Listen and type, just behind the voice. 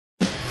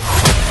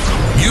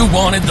You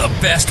wanted the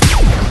best.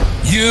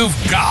 You've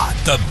got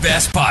the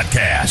best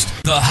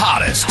podcast. The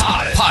hottest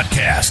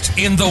podcast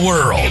in the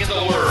world.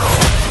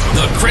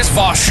 The Chris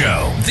Voss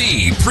Show,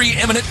 the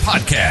preeminent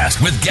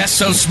podcast with guests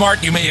so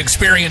smart you may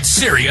experience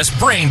serious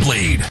brain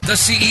bleed. The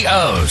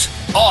CEOs,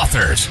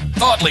 authors,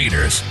 thought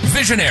leaders,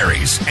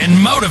 visionaries, and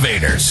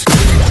motivators.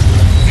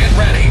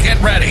 Get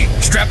ready.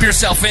 Strap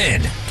yourself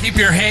in. Keep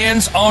your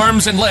hands,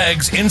 arms, and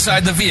legs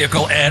inside the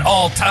vehicle at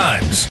all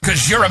times,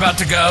 because you're about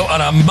to go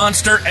on a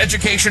monster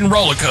education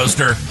roller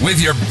coaster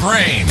with your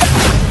brain.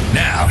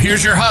 Now,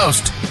 here's your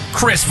host,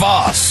 Chris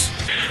Voss.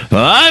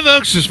 Hi,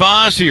 folks. Chris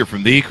Voss here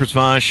from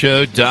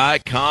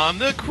thechrisvossshow.com,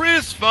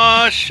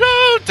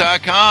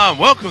 thechrisvossshow.com.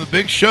 Welcome to the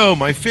big show,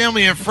 my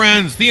family and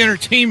friends, the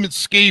entertainment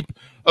scape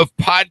of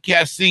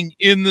podcasting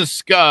in the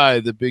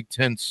sky, the Big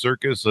Ten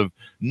circus of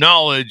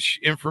knowledge,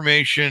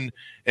 information,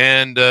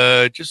 and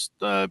just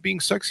being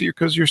sexier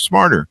because you're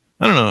smarter.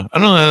 I don't know how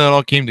that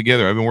all came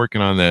together. I've been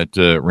working on that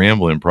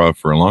Ramble improv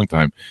for a long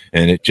time,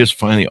 and it just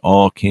finally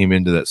all came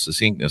into that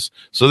succinctness.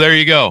 So there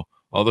you go.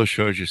 All those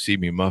shows you see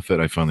me muff it,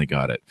 I finally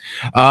got it.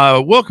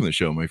 Welcome to the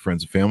show, my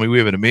friends and family. We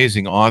have an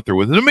amazing author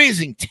with an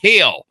amazing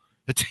tale,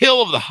 a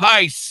tale of the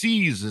high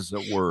seas, as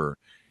it were.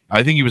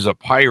 I think he was a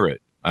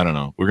pirate. I don't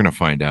know. We're going to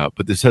find out.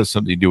 But this has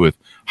something to do with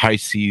high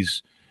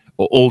seas,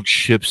 old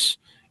ships,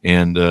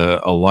 and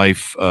a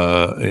life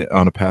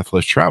on a path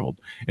less traveled.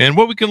 And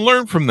what we can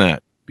learn from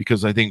that,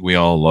 because I think we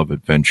all love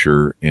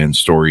adventure and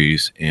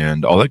stories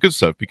and all that good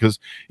stuff. Because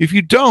if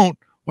you don't,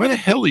 why the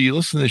hell are you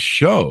listening to this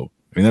show?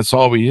 I mean, that's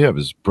all we have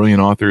is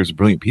brilliant authors,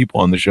 brilliant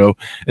people on the show,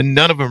 and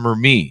none of them are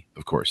me,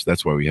 of course.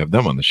 That's why we have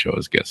them on the show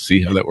as guests.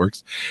 See how that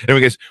works?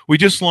 Anyway, guys, we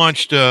just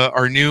launched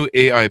our new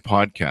AI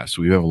podcast.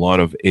 We have a lot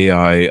of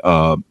AI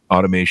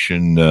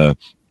automation,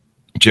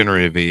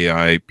 generative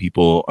AI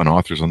people and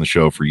authors on the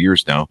show for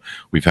years now.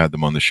 We've had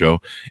them on the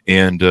show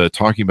and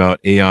talking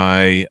about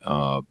AI,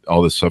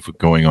 all this stuff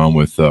going on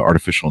with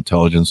artificial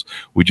intelligence.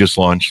 We just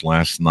launched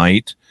last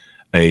night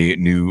a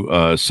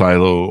new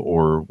silo,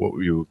 or what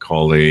we would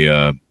call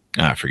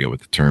I forget what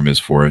the term is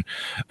for it.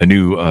 A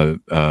new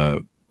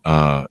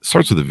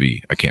starts with a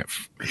V. I can't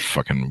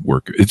fucking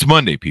work. It's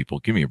Monday, people.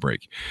 Give me a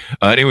break.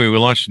 Anyway, we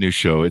launched a new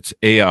show. It's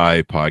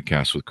AI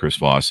Podcast with Chris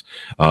Voss.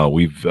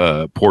 We've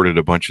ported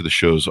a bunch of the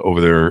shows over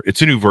there.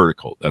 It's a new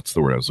vertical. That's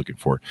the word I was looking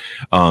for.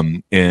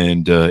 And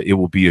it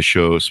will be a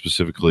show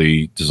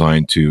specifically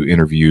designed to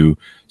interview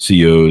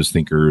CEOs,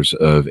 thinkers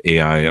of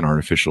AI and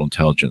artificial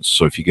intelligence.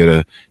 So if you get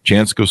a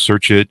chance, go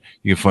search it.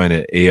 You can find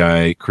it at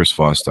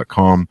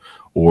AIChrisVoss.com.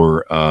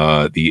 or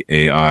the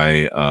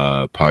AI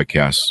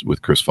podcast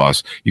with Chris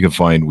Voss. You can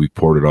find we've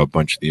ported a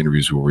bunch of the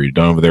interviews we've already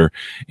done over there.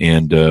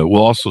 And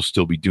we'll also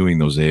still be doing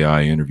those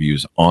AI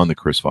interviews on the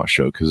Chris Voss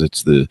Show because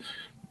it's the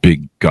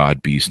big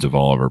god beast of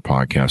all of our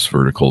podcast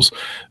verticals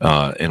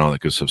and all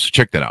that good stuff. So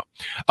check that out.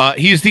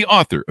 He is the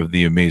author of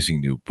the amazing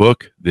new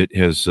book that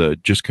has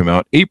just come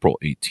out April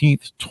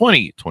 18th,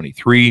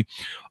 2023.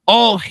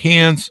 All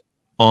Hands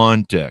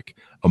on Deck.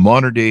 A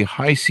modern-day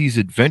high-seas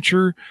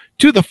adventure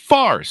to the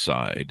far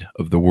side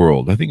of the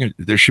world. I think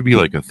there should be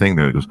like a thing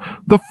there that goes,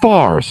 the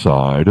far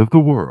side of the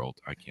world.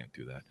 I can't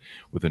do that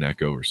with an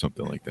echo or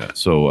something like that.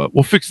 So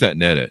we'll fix that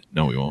in edit.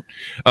 No, we won't.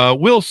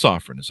 Will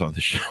Sofrin is on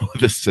the show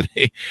with us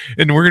today,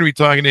 and we're going to be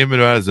talking to him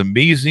about his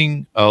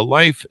amazing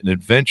life and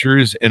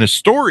adventures and a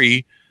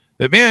story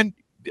that, man,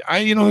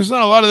 there's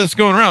not a lot of this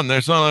going around.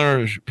 There's not a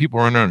lot of people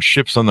running around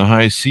ships on the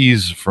high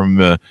seas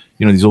from,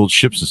 these old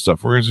ships and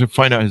stuff. We're going to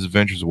find out his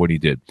adventures of what he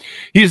did.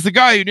 He is the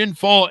guy who didn't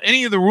follow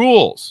any of the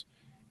rules.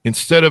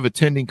 Instead of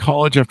attending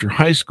college after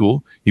high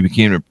school, he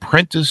became an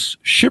apprentice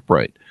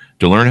shipwright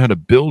to learn how to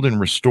build and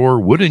restore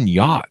wooden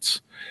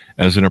yachts.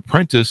 As an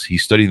apprentice, he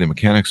studied the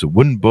mechanics of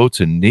wooden boats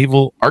and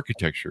naval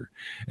architecture.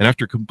 And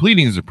after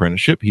completing his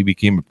apprenticeship, he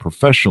became a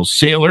professional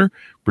sailor,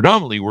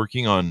 predominantly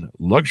working on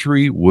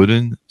luxury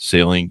wooden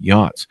sailing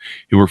yachts.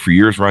 He worked for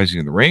years rising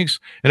in the ranks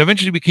and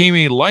eventually became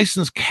a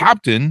licensed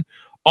captain,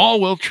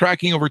 all while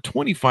tracking over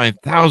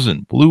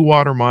 25,000 blue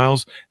water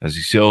miles as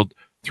he sailed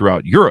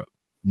throughout Europe,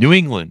 New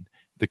England,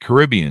 the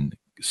Caribbean,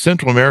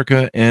 Central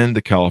America, and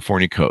the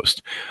California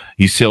coast.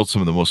 He sailed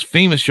some of the most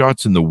famous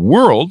yachts in the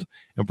world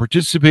and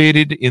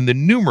participated in the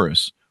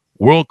numerous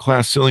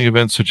world-class sailing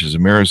events such as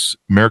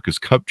America's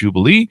Cup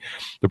Jubilee,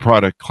 the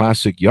Product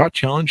Classic Yacht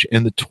Challenge,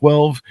 and the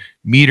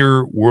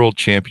 12-meter World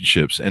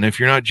Championships. And if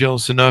you're not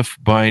jealous enough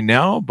by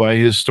now, by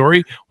his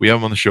story, we have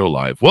him on the show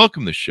live.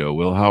 Welcome to the show,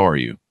 Will. How are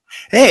you?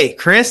 Hey,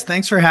 Chris.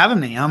 Thanks for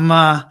having me. I'm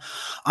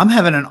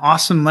having an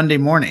awesome Monday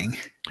morning.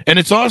 And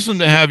it's awesome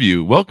to have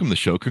you. Welcome to the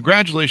show.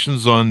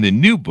 Congratulations on the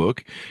new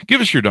book.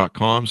 Give us your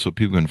 .com so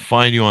people can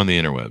find you on the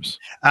interwebs.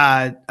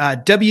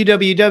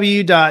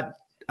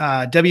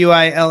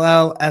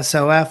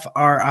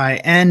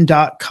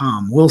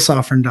 www.willsofrin.com,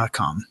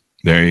 willsofrin.com.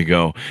 There you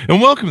go. And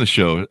welcome to the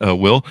show,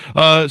 Will.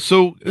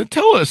 So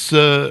tell us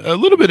a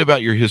little bit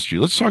about your history.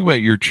 Let's talk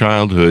about your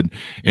childhood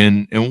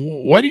and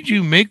why did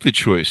you make the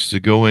choice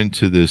to go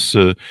into this?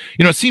 It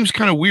seems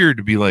kind of weird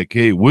to be like,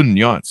 hey, wooden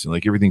yachts,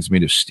 like everything's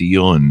made of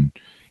steel and,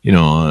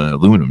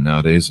 aluminum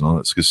nowadays and all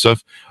that good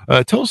stuff.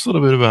 Tell us a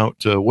little bit about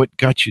what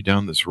got you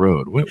down this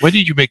road. Why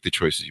did you make the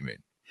choices you made?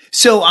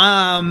 So,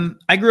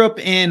 I grew up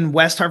in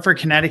West Hartford,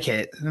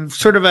 Connecticut.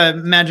 Sort of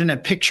imagine a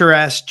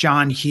picturesque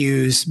John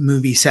Hughes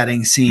movie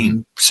setting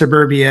scene,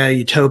 suburbia,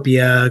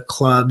 utopia,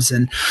 clubs,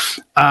 and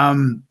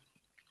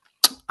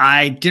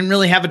I didn't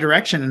really have a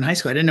direction in high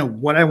school. I didn't know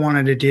what I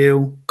wanted to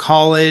do.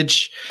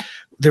 College,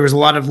 there was a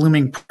lot of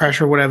looming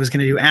pressure what I was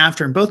going to do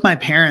after. And both my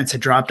parents had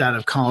dropped out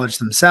of college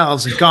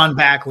themselves and gone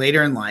back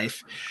later in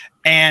life.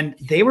 And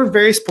they were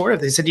very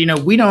supportive. They said,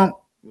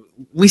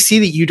 we see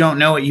that you don't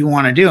know what you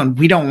want to do, and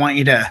we don't want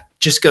you to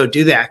just go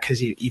do that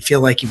because you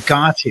feel like you've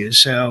got to.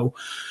 So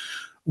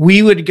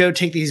we would go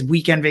take these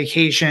weekend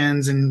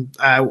vacations, and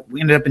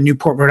we ended up in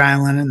Newport, Rhode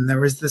Island, and there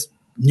was this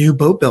new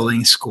boat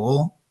building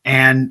school.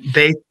 And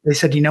they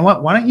said, you know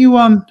what, why don't you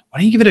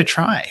give it a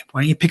try?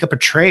 Why don't you pick up a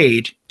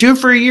trade? Do it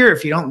for a year.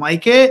 If you don't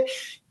like it,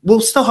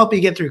 we'll still help you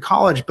get through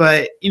college.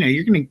 But,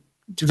 you're going to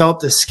develop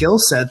this skill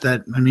set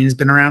that, has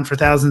been around for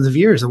thousands of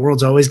years. The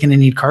world's always going to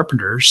need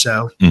carpenters.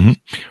 So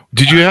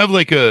did you have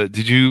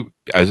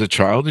as a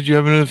child, did you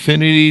have an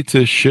affinity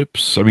to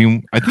ships? I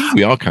think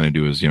we all kind of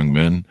do as young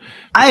men.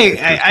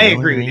 I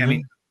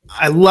agree.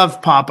 I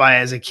loved Popeye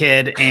as a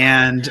kid,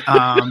 and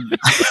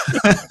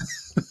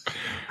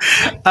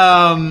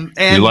and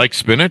you like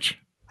spinach?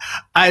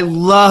 I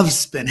love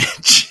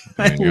spinach.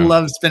 I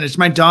love spinach.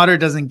 My daughter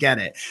doesn't get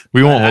it.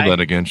 We won't hold that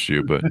against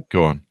you, but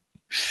go on.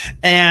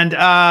 And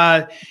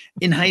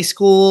in high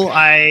school,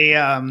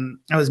 I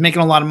was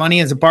making a lot of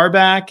money as a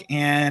barback,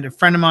 and a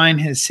friend of mine,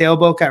 his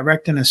sailboat got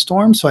wrecked in a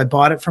storm. So I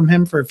bought it from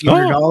him for a few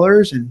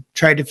 $100s and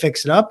tried to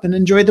fix it up and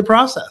enjoyed the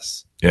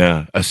process.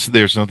 Yeah,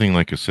 there's nothing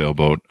like a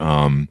sailboat.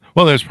 Well,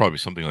 there's probably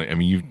something like.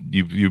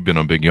 You've been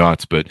on big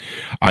yachts, but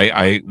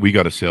we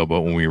got a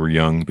sailboat when we were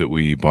young that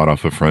we bought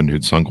off a friend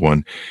who'd sunk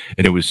one,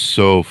 and it was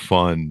so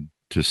fun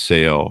to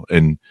sail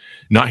and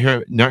not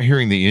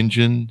hearing the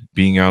engine,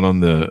 being out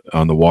on the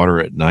water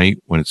at night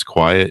when it's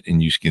quiet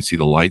and you can see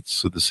the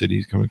lights of the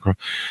cities coming across.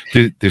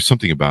 There's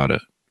something about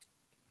it.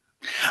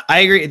 I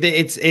agree.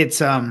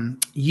 It's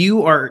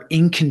you are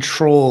in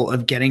control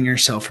of getting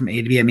yourself from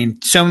A to B.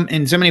 In so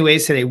many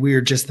ways today,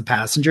 we're just the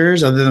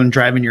passengers other than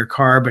driving your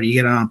car, but you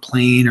get on a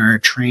plane or a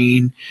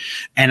train.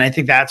 And I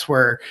think that's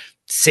where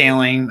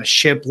sailing a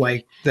ship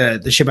like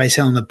the ship I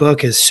sail in the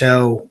book is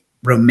so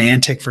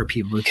romantic for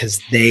people,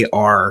 because they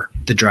are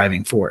the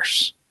driving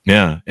force.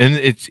 Yeah. And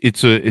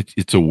it's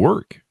a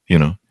work,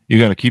 you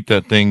got to keep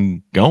that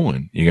thing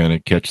going. You got to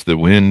catch the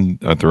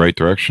wind at the right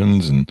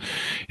directions and,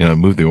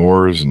 move the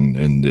oars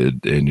and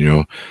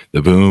the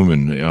boom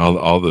and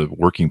all the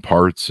working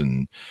parts.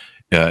 And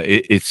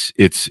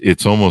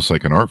it's almost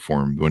like an art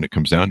form when it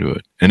comes down to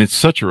it. And it's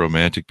such a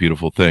romantic,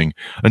 beautiful thing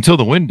until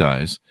the wind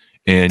dies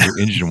and your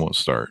engine won't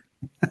start.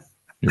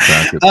 You're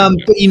back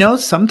but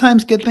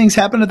sometimes good things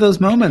happen at those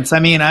moments.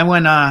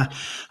 I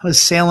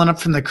was sailing up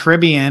from the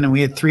Caribbean, and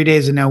we had 3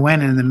 days of no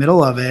wind, and in the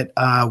middle of it,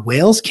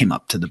 whales came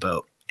up to the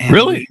boat. And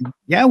really?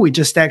 We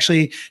just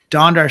actually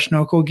donned our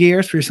snorkel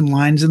gear, threw some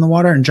lines in the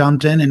water, and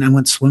jumped in, and I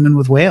went swimming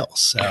with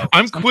whales. So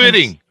I'm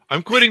quitting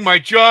my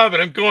job,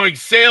 and I'm going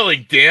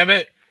sailing. Damn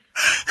it!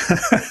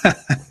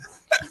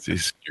 You're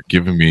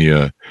giving me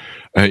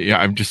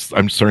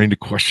I'm starting to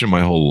question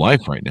my whole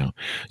life right now.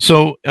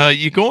 So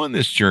you go on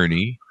this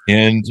journey,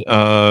 and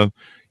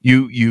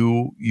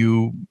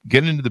you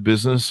get into the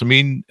business.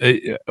 Do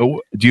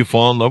you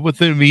fall in love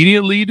with it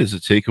immediately? Does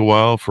it take a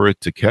while for it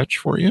to catch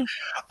for you?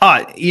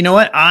 You know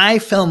what? I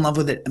fell in love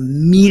with it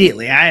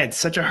immediately. I had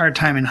such a hard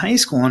time in high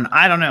school, and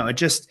I don't know, it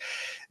just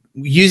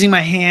using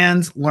my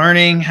hands,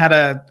 learning how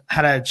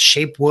to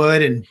shape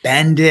wood and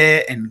bend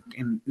it and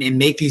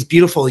make these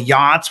beautiful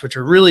yachts, which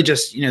are really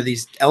just,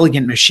 these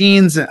elegant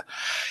machines.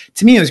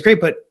 To me, it was great.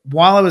 But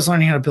while I was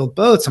learning how to build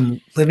boats, I'm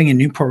living in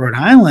Newport, Rhode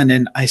Island,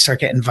 and I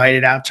start getting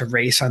invited out to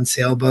race on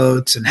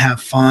sailboats and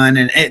have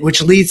fun,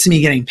 which leads to me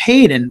getting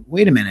paid. And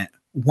wait a minute.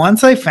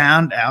 Once I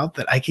found out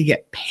that I could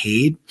get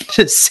paid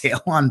to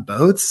sail on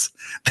boats,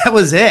 that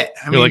was it.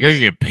 I can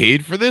get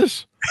paid for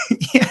this?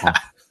 Yeah.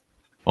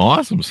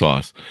 Awesome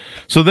sauce.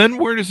 So then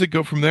where does it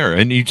go from there?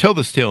 And you tell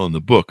this tale in the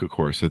book, of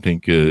course. I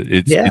think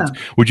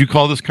would you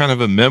call this kind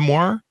of a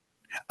memoir?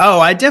 Oh,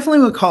 I definitely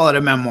would call it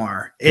a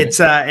memoir. It's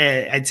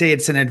I'd say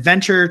it's an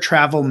adventure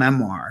travel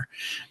memoir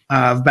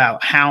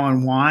about how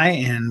and why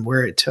and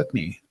where it took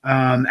me.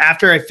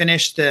 After I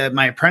finished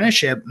my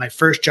apprenticeship, my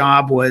first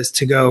job was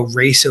to go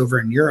race over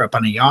in Europe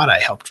on a yacht I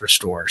helped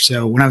restore.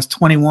 So when I was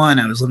 21,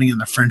 I was living on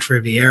the French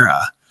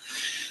Riviera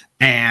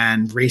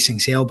and racing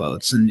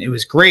sailboats, and it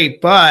was great.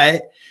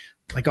 But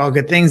like all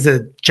good things,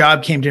 the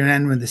job came to an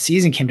end when the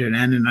season came to an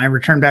end, and I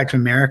returned back to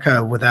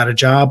America without a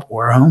job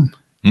or a home.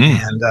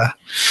 And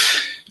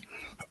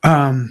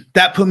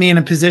that put me in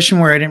a position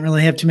where I didn't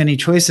really have too many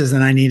choices,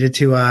 and I needed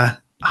to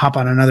hop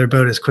on another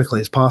boat as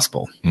quickly as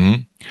possible.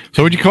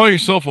 So would you call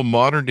yourself a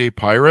modern day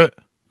pirate?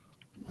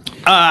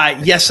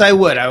 Yes, I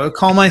would. I would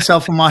call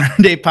myself a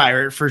modern day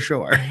pirate for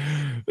sure.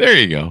 There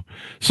you go.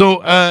 So,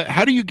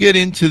 how do you get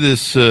into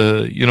this?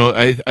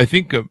 I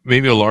think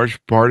maybe a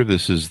large part of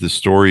this is the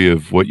story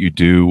of what you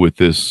do with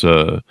this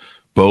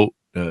boat.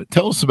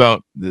 Tell us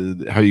about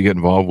how you get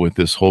involved with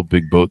this whole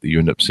big boat that you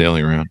end up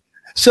sailing around.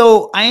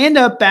 So I end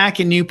up back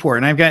in Newport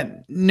and I've got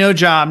no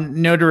job,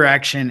 no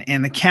direction.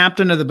 And the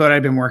captain of the boat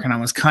I've been working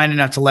on was kind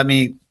enough to let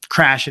me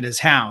crash at his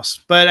house.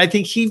 But I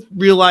think he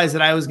realized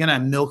that I was going to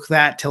milk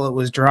that till it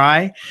was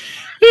dry.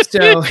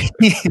 So,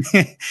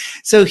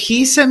 so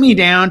he sent me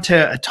down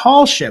to a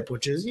tall ship,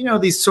 which is,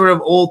 these sort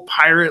of old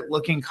pirate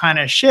looking kind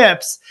of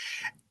ships.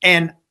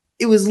 And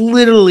it was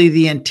literally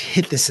the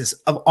antithesis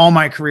of all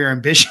my career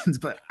ambitions,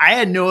 but I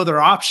had no other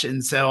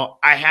option. So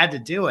I had to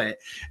do it.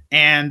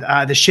 And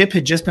the ship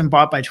had just been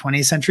bought by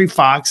 20th Century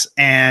Fox.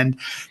 And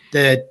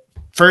the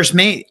first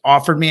mate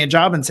offered me a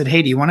job and said,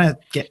 "Hey, do you want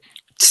to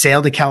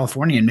sail to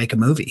California and make a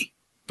movie?"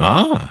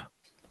 Ah.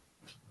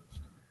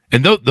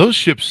 And those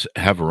ships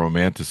have a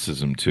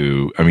romanticism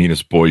too. I mean,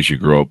 as boys, you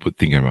grow up with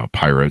thinking about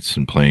pirates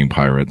and playing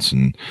pirates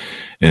and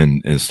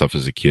stuff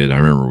as a kid. I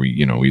remember we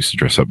used to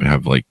dress up and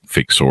have like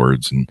fake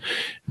swords and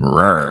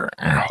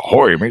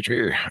ahoy,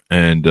 matey,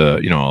 and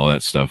all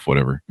that stuff.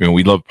 Whatever.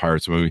 We love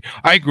pirates movie.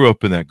 I grew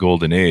up in that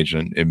golden age,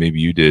 and maybe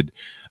you did,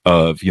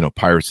 of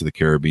Pirates of the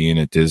Caribbean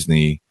at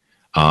Disney.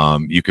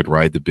 You could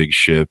ride the big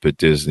ship at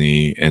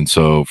Disney. And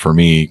so for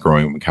me,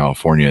 growing up in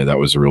California, that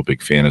was a real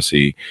big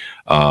fantasy.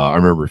 I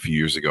remember a few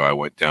years ago, I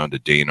went down to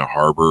Dana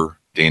Harbor.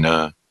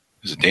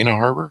 Is it Dana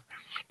Harbor?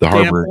 The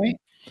Dana harbor.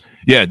 Point?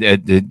 Yeah,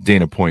 at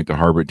Dana Point, the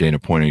harbor at Dana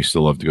Point. I used to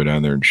love to go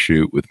down there and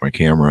shoot with my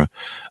camera.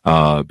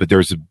 But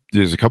there's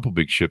a couple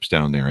big ships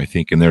down there, I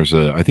think. And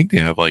I think they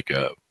have like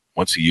a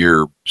once a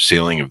year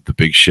sailing of the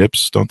big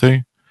ships, don't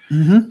they?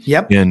 Mm-hmm.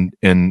 Yep.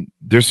 And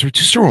there's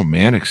just a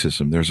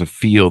romanticism. There's a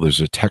feel, there's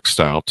a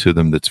textile to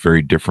them that's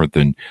very different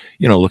than,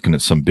 looking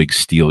at some big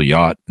steel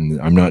yacht. And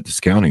I'm not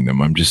discounting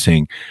them. I'm just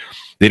saying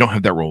they don't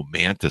have that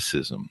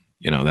romanticism,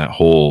 that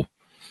whole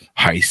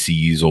high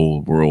seas,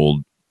 old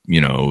world,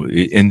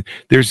 and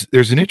there's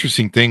an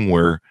interesting thing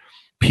where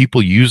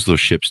people use those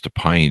ships to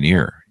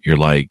pioneer. You're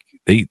like,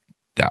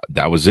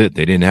 that was it.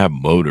 They didn't have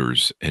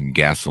motors and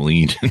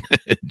gasoline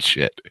and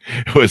shit.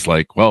 It was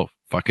like, well,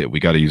 fuck it. We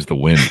got to use the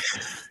wind.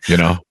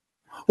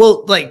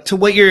 Well, like to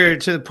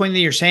the point that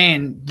you're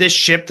saying, this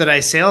ship that I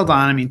sailed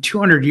on,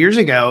 200 years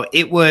ago,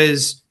 it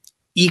was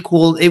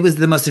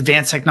the most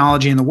advanced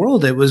technology in the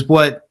world. It was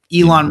what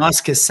Elon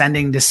Musk is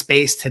sending to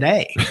space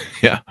today.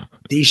 Yeah.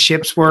 These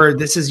ships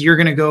you're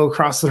going to go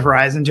across the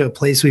horizon to a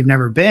place we've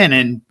never been,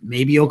 and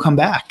maybe you'll come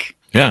back.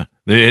 Yeah.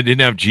 They didn't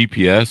have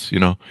GPS,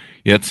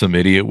 you had some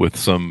idiot with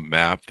some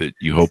map that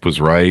you hope was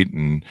right.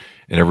 And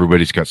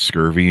everybody's got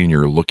scurvy and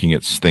you're looking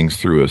at things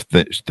through a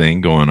thing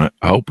going, I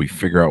hope we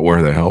figure out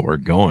where the hell we're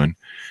going.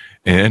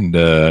 And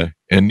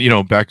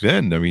back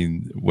then,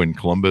 when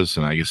Columbus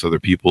and I guess other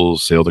people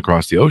sailed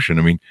across the ocean,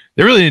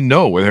 they really didn't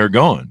know where they're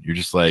going. You're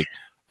just like,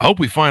 I hope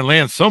we find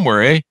land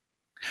somewhere, eh?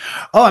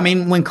 Oh,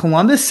 when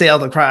Columbus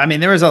sailed across,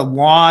 there was a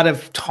lot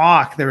of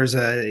talk. There was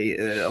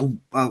a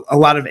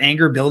lot of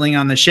anger building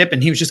on the ship,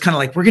 and he was just kind of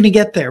like, "We're going to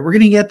get there. We're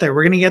going to get there.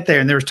 We're going to get there."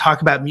 And there was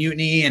talk about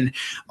mutiny and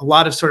a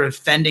lot of sort of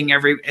fending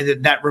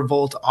that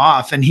revolt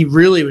off. And he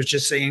really was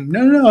just saying,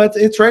 "No,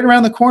 it's right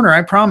around the corner.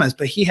 I promise."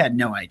 But he had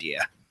no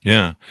idea.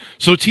 Yeah.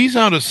 So tease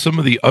out of some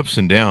of the ups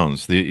and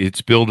downs.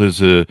 It's billed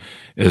as a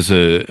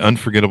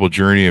unforgettable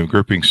journey of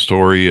gripping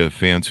story of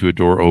fans who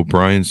adore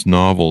O'Brien's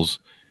novels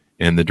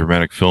and the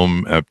dramatic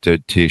film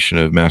adaptation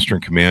of Master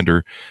and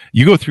Commander.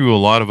 You go through a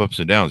lot of ups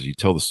and downs. You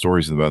tell the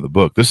stories about the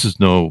book. This is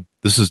no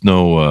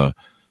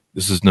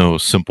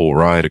simple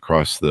ride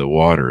across the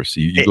water.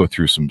 So you go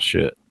through some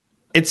shit.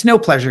 It's no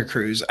pleasure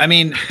cruise.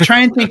 Try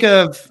and think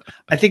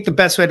I think the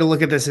best way to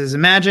look at this is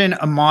imagine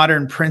a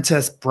modern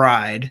Princess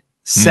Bride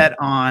set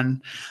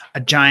on a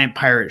giant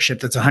pirate ship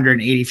that's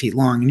 180 feet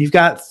long. And you've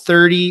got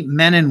 30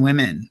 men and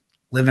women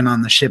living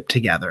on the ship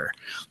together,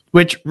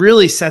 which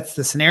really sets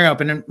the scenario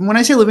up. And when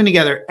I say living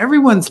together,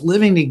 everyone's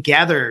living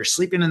together,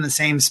 sleeping in the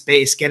same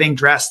space, getting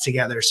dressed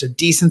together. So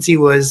decency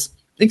was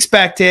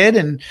expected,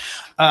 and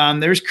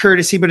there's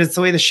courtesy, but it's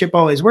the way the ship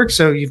always works.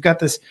 So you've got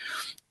this,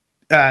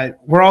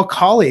 we're all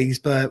colleagues,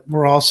 but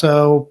we're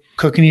also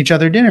cooking each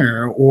other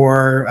dinner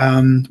or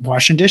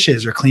washing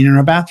dishes or cleaning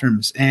our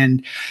bathrooms.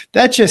 And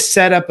that just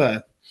set up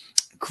a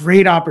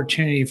great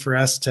opportunity for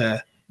us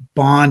to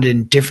bond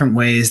in different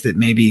ways that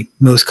maybe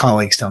most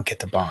colleagues don't get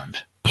to bond.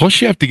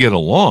 Plus, you have to get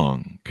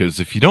along, because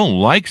if you don't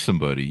like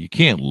somebody, you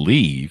can't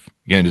leave.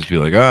 You can't just be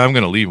like, I'm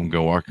going to leave and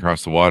go walk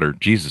across the water.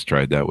 Jesus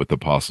tried that with the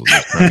apostles.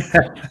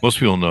 Most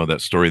people know that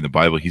story in the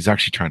Bible. He's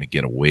actually trying to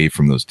get away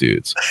from those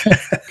dudes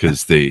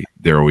because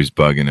they're always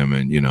bugging him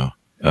and,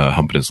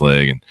 humping his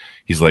leg. And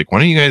he's like, why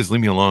don't you guys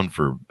leave me alone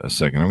for a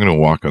second? I'm going to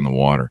walk on the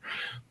water.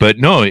 But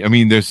no,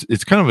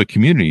 it's kind of a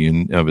community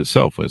in of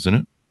itself, isn't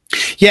it?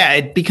 Yeah,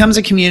 it becomes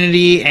a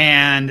community,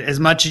 and as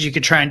much as you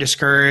could try and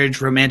discourage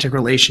romantic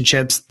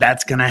relationships,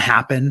 that's going to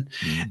happen.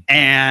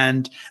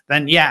 And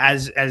then,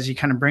 as you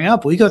kind of bring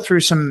up, we go through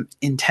some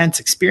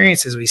intense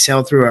experiences. We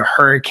sailed through a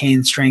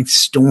hurricane strength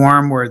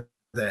storm where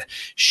the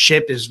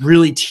ship is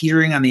really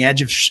teetering on the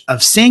edge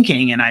of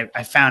sinking. And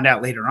I found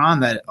out later on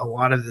that a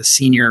lot of the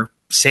senior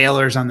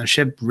sailors on the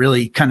ship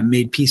really kind of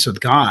made peace with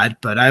God.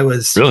 But I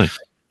was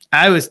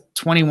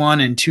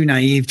 21 and too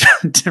naive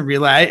to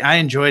realize. I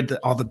enjoyed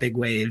all the big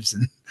waves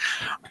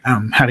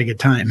and had a good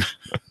time.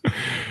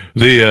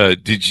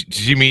 Did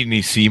you meet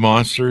any sea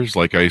monsters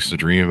like I used to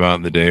dream about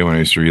in the day when I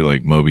used to read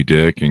like Moby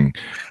Dick? And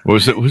what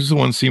was it? What was the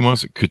one sea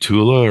monster?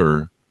 Cthulhu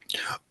or?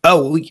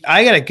 Oh,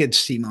 I got a good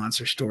sea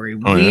monster story.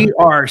 We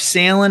are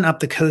sailing up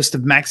the coast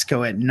of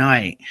Mexico at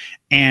night,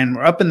 and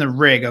we're up in the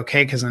rig,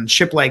 okay? Because on a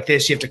ship like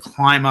this, you have to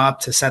climb up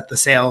to set the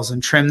sails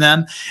and trim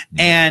them,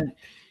 and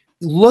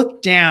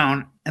look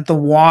down at the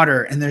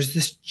water, and there's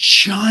this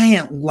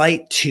giant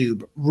light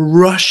tube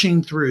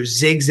rushing through,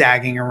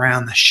 zigzagging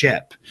around the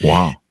ship.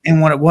 Wow. And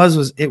what it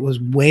was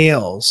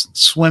whales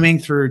swimming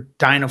through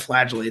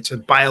dinoflagellates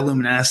with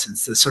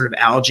bioluminescence, this sort of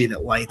algae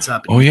that lights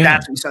up. And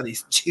that's when we saw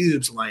these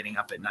tubes lighting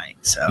up at night.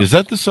 So is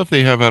that the stuff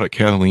they have out at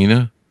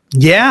Catalina?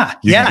 Yeah.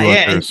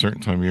 At a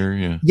certain time of year.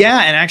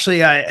 Yeah. And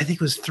actually, I think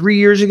it was 3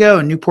 years ago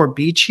in Newport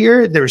Beach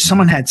here,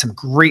 someone had some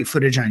great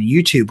footage on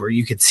YouTube where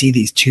you could see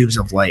these tubes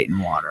of light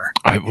and water.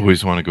 I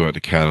always want to go out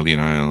to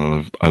Catalina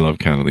Island. I love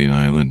Catalina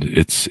Island.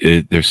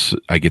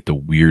 I get the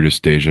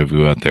weirdest deja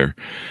vu out there.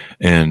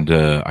 And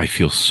I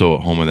feel so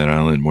at home on that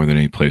island more than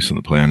any place on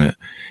the planet.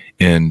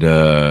 And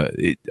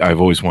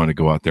I've always wanted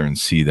to go out there and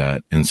see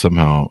that. And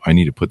somehow I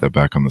need to put that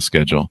back on the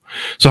schedule.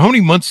 So how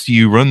many months do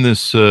you run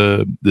this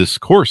this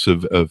course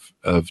of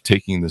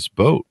taking this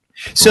boat?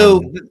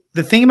 So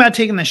the thing about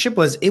taking the ship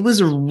was it was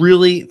a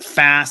really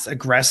fast,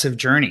 aggressive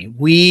journey.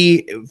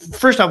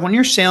 First off, when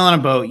you're sailing a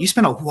boat, you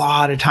spend a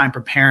lot of time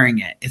preparing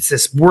it. It's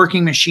this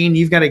working machine.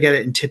 You've got to get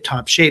it in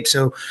tip-top shape.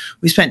 So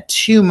we spent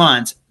 2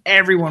 months,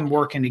 everyone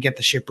working to get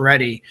the ship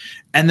ready.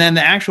 And then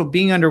the actual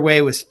being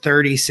underway was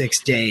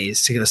 36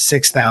 days to go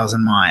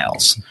 6,000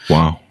 miles.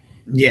 Wow.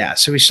 Yeah.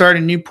 So we started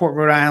in Newport,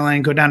 Rhode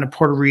Island, go down to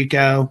Puerto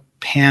Rico,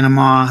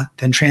 Panama,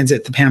 then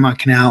transit the Panama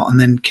Canal, and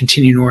then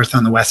continue north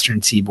on the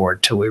western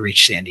seaboard till we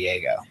reach San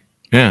Diego.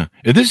 Yeah.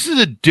 This is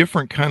a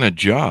different kind of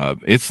job.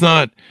 It's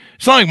not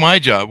like my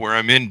job where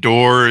I'm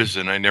indoors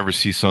and I never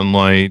see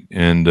sunlight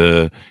and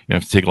you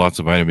have to take lots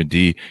of vitamin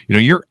D.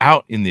 You're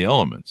out in the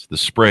elements, the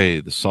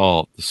spray, the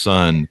salt, the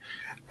sun,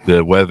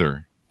 the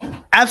weather.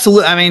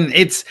 Absolutely. I mean,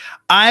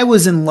 I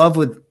was in love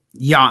with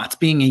yachts,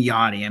 being a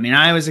yachty. I mean,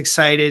 I was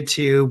excited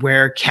to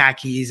wear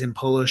khakis and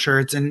polo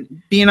shirts, and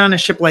being on a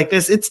ship like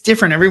this, it's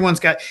different. You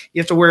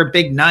have to wear a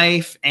big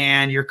knife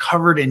and you're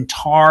covered in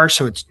tar,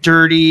 so it's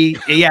dirty.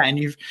 Yeah. And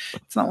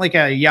it's not like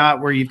a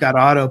yacht where you've got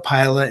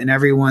autopilot and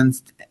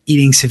everyone's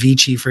eating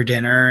ceviche for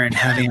dinner and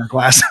having a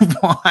glass of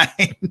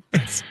wine.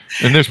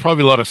 And there's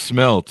probably a lot of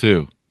smell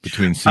too,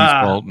 between sea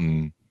salt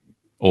and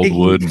old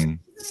wood and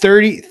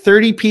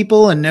 30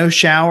 people and no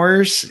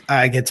showers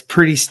gets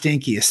pretty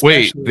stinky.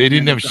 Wait, they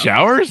didn't have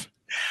showers?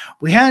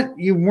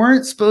 You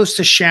weren't supposed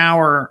to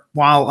shower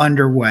while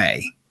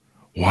underway.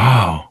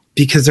 Wow.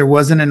 Because there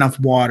wasn't enough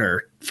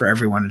water for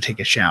everyone to take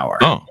a shower.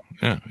 Oh,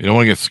 yeah. You don't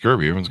want to get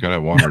scurvy. Everyone's got to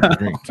have water to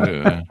drink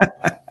too.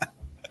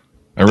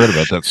 I read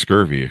about that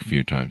scurvy a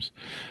few times.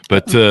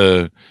 But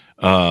I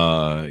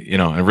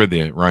read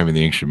the Rhyme of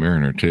the Ancient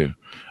Mariner too,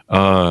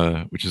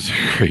 which is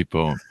a great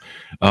poem.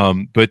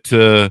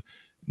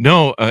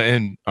 No,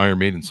 and Iron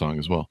Maiden song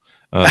as well.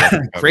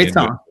 Great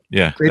song.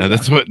 Yeah,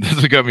 that's what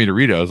got me to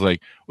read it. I was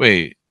like,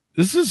 wait,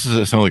 this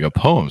sounds like a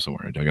poem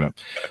somewhere. I dug it up.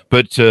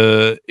 But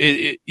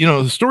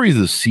the story of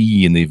the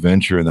sea and the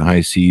adventure and the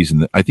high seas,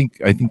 and I think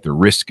the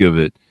risk of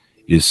it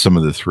is some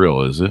of the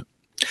thrill, is it?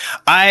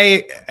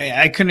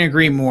 I couldn't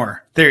agree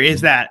more. There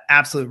is that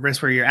absolute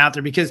risk where you're out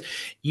there because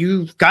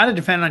you've got to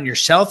defend on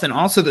yourself and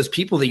also those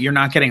people that you're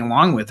not getting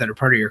along with that are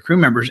part of your crew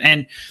members.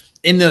 And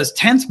in those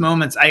tense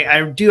moments,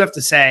 I do have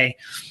to say,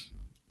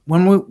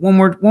 when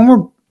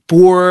we're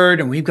bored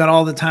and we've got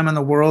all the time in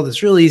the world,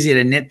 it's really easy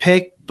to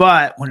nitpick.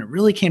 But when it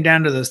really came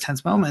down to those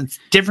tense moments,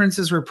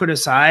 differences were put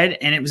aside,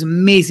 and it was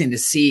amazing to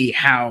see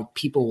how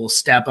people will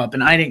step up.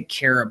 And I didn't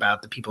care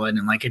about the people I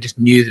didn't like; I just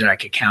knew that I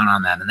could count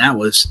on them. And that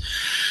was,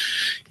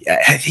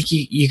 I think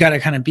you got to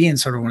kind of be in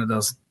sort of one of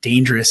those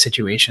dangerous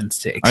situations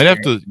to experience.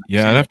 I'd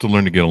have to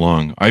learn to get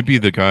along. I'd be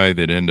the guy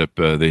that end up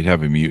they'd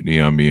have a mutiny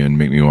on me and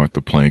make me walk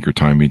the plank or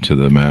tie me to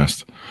the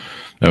mast.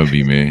 That would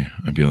be me.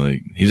 I'd be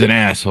like, he's an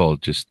asshole.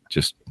 Just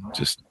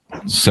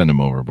send him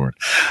overboard.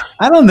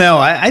 I don't know.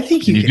 I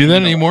think you do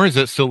that anymore. Is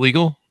that still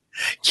legal?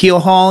 Keel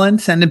hauling,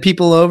 sending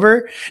people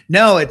over?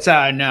 No, it's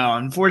no.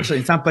 Unfortunately,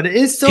 it's not. But it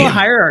is still a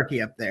hierarchy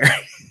up there.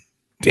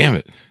 Damn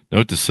it.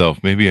 Note to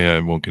self. Maybe I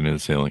won't get into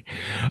sailing.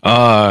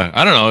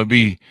 I don't know. It'd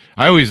be.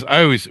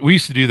 We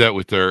used to do that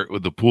with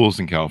the pools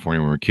in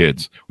California when we were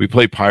kids. We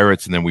play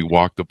pirates and then we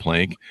walk the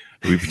plank.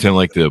 We pretend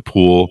like the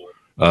pool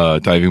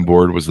diving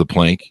board was the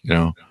plank.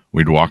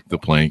 We'd walk the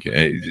plank.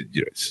 It's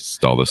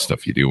just all the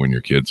stuff you do when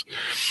you're kids.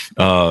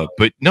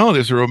 But no,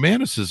 there's a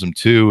romanticism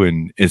too.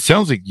 And it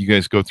sounds like you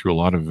guys go through a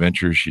lot of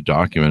adventures. You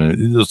document it.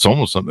 It's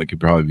almost something that could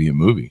probably be a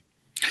movie.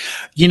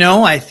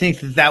 I think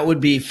that would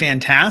be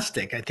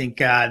fantastic. I think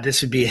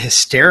this would be a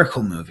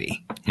hysterical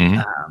movie.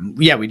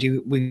 Yeah,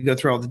 we go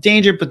through all the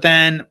danger, but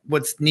then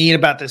what's neat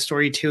about this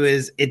story too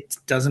is it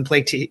doesn't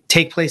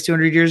take place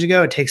 200 years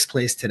ago. It takes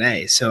place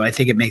today. So I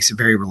think it makes it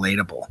very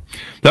relatable.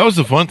 That was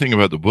the fun thing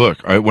about the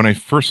book. When I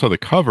first saw the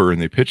cover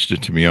and they pitched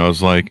it to me, I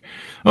was like,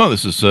 oh,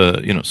 this is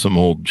some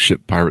old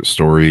ship pirate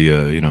story,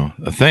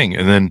 a thing.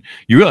 And then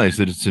you realize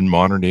that it's in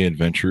modern day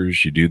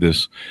adventures. You do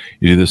this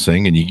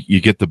thing and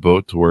you get the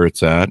boat to where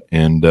it's at.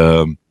 And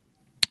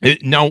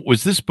now,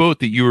 was this boat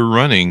that you were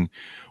running,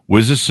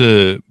 was this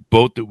a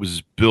boat that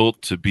was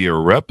built to be a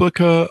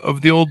replica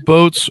of the old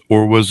boats,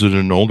 or was it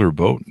an older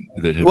boat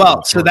that had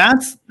so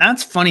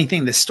that's funny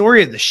thing. The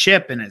story of the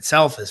ship in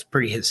itself is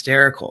pretty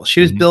hysterical. She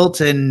was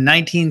built in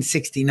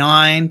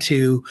 1969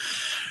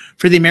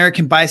 for the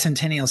American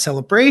bicentennial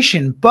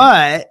celebration.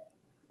 But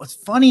what's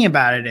funny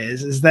about it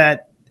is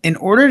that in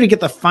order to get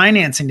the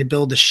financing to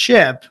build the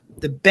ship,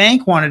 the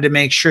bank wanted to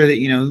make sure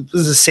that,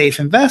 this is a safe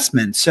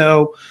investment.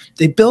 So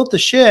they built the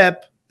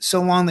ship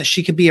so long that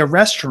she could be a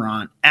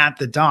restaurant at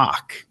the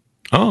dock.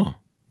 Oh.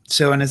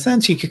 So in a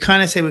sense, you could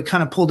kind of say we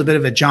kind of pulled a bit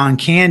of a John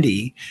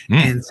Candy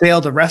and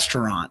sailed a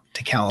restaurant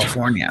to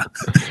California.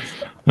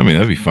 I mean,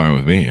 that'd be fine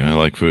with me. I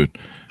like food.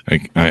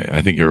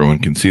 I think everyone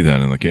can see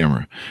that in the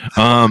camera.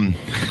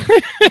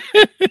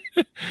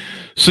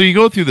 So you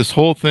go through this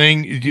whole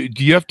thing.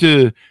 Do you have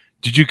to...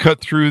 Did you cut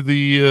through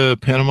the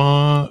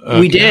Panama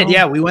We Canal? did,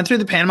 yeah. We went through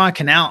the Panama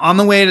Canal. On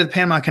the way to the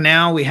Panama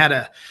Canal, we had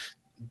a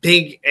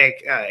big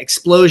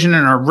explosion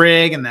in our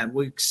rig, and that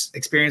we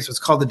experienced what's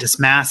called the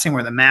dismasting,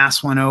 where the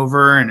mast went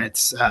over. And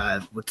it's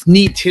what's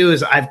neat too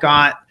is I'm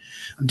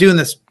doing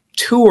this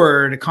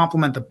tour to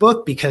complement the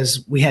book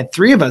because we had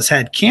 3 of us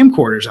had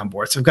camcorders on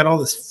board. So I've got all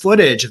this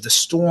footage of the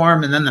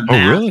storm and then the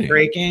mast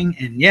breaking.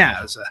 And yeah,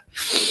 it was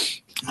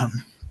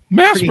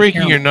mast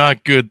breaking are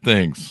not good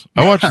things.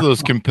 I watch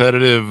those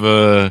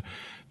competitive,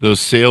 those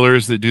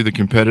sailors that do the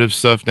competitive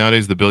stuff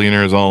nowadays. The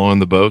billionaires all on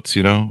the boats.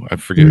 I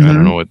forget. I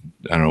don't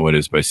know what it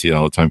is, but I see it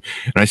all the time.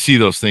 And I see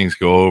those things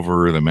go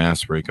over, the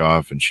mast break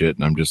off and shit.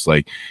 And I'm just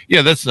like,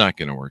 yeah, that's not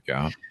going to work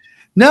out.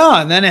 No,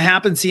 and then it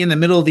happens in the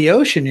middle of the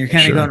ocean. You're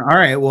kind of going, all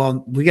right,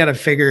 well, we got to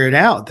figure it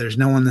out. There's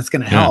no one that's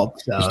going to help.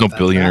 So there's no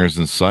billionaires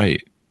in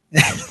sight.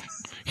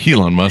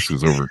 Elon Musk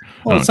is over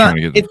trying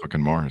to get to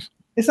fucking Mars.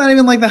 It's not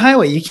even like the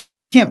highway. You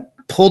can't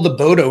pull the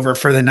boat over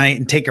for the night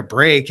and take a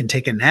break and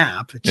take a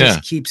nap. It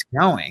just keeps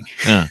going.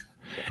 Yeah.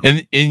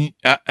 And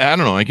I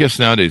don't know, I guess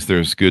nowadays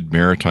there's good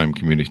maritime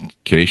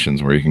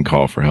communications where you can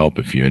call for help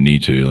if you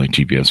need to, like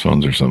GPS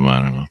phones or something.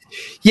 I don't know.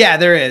 Yeah,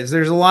 there is.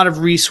 There's a lot of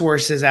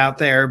resources out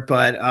there,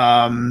 but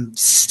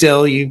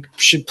still you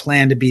should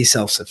plan to be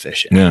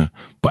self-sufficient. Yeah.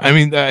 But I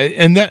mean,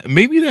 and that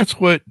maybe that's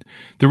what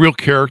the real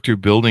character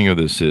building of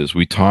this is.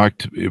 We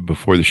talked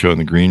before the show in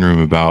the green room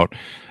about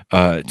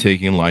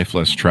taking life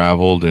less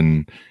traveled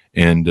and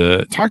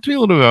talk to me a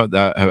little bit about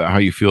that, how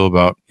you feel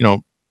about,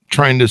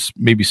 trying to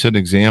maybe set an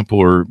example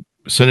or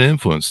set an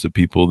influence to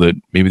people that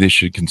maybe they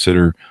should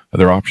consider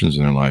other options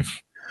in their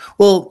life.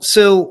 Well,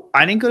 so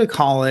I didn't go to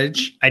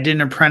college. I did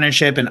an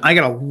apprenticeship, and I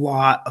got a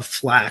lot of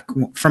flack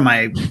from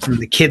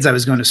the kids I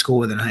was going to school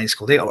with in high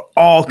school. They were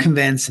all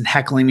convinced and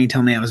heckling me,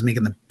 telling me I was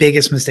making the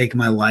biggest mistake of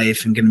my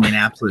life and going to be an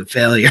absolute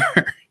failure.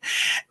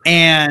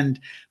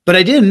 But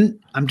I didn't.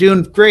 I'm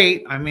doing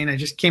great. I mean, I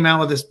just came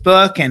out with this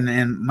book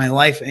and my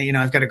life,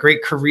 I've got a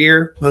great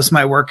career. Most of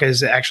my work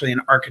is actually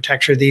in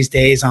architecture these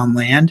days on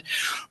land.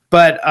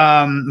 But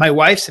my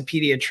wife's a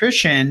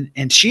pediatrician,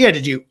 and she had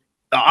to do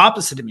the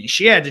opposite of me.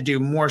 She had to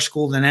do more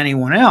school than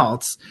anyone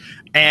else.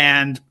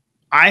 And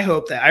I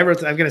hope that I've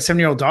got a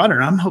 7-year-old daughter,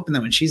 and I'm hoping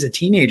that when she's a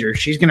teenager,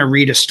 she's going to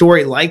read a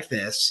story like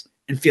this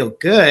and feel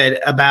good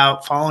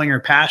about following her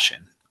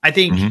passion. I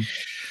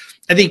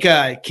think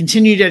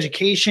continued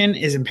education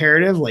is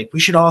imperative. Like, we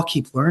should all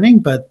keep learning,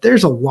 but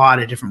there's a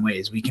lot of different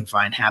ways we can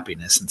find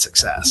happiness and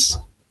success.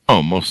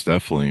 Oh, most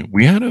definitely.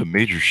 We had a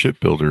major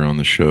shipbuilder on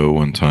the show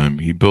one time.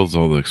 He builds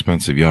all the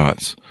expensive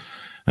yachts.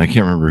 I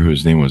can't remember who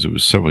his name was. It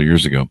was several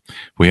years ago.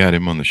 We had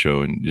him on the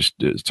show and just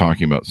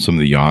talking about some of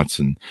the yachts.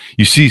 And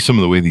you see some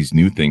of the way these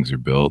new things are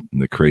built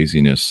and the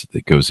craziness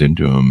that goes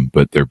into them,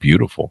 but they're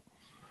beautiful.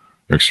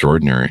 They're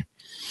extraordinary.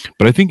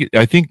 But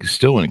I think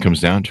still when it comes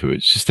down to it,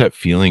 it's just that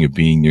feeling of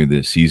being near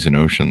the seas and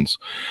oceans.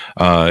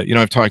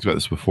 I've talked about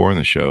this before on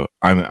the show.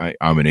 I'm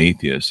an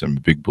atheist. I'm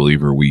a big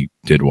believer we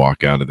did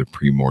walk out of the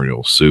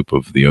primordial soup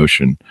of the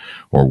ocean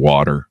or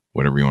water,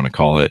 whatever you want to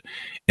call it.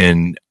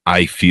 And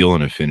I feel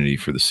an affinity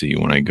for the sea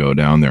when I go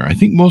down there. I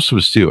think most of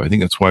us do. I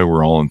think that's why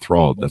we're all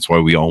enthralled. That's why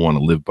we all want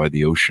to live by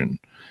the ocean.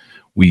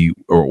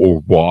 Or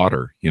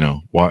water,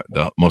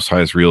 the most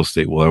highest real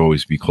estate will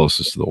always be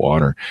closest to the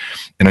water.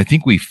 And I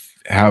think we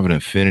have an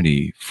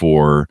affinity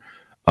for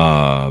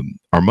our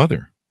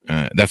mother.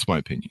 That's my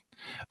opinion.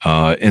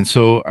 And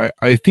so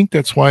I think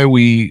that's why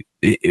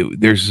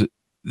there's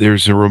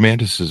a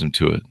romanticism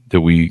to it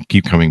that we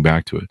keep coming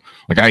back to it.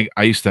 Like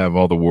I used to have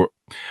all the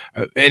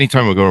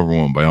anytime I go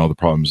overwhelmed by all the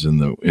problems in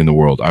the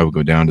world, I would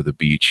go down to the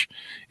beach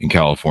in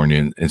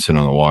California and sit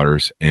on the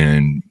waters.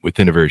 And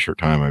within a very short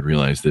time, I'd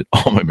realize that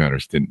all my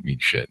matters didn't mean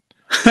shit.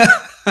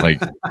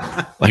 like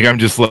I'm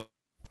just like,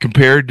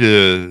 compared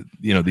to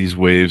these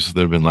waves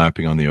that have been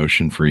lapping on the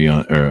ocean for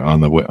or on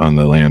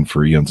the land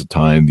for eons of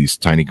time, these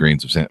tiny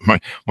grains of sand.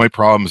 My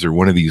problems are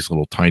one of these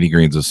little tiny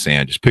grains of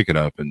sand. Just pick it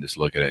up and just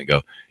look at it and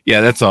go, yeah,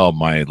 that's all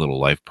my little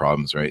life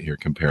problems right here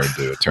compared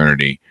to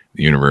eternity,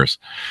 the universe.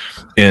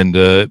 And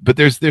but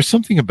there's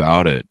something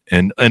about it,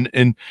 and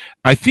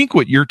I think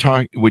what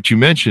you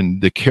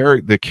mentioned,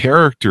 the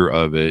character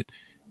of it,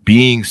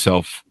 being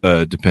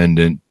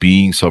self-dependent,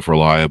 being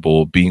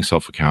self-reliable, being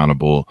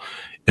self-accountable,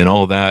 and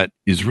all of that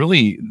is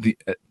really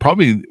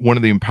probably one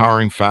of the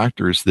empowering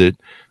factors that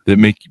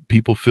make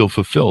people feel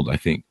fulfilled, I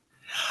think.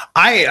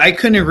 I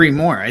couldn't agree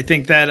more. I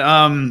think that,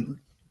 I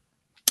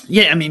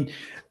mean,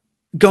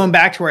 going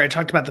back to where I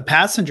talked about the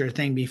passenger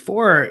thing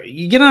before,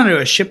 you get onto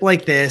a ship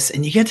like this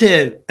and you get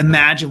to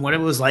imagine what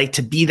it was like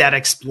to be that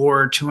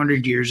explorer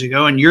 200 years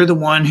ago. And you're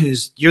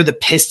the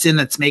piston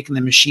that's making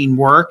the machine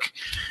work.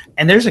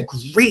 And there's a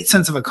great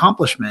sense of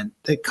accomplishment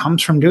that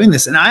comes from doing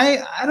this. And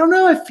I don't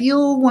know, I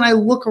feel when I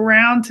look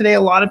around today,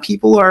 a lot of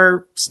people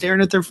are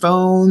staring at their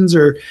phones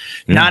or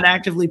not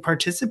actively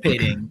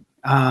participating.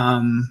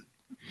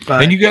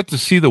 But, and you got to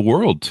see the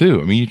world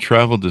too. I mean, you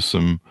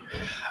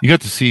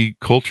got to see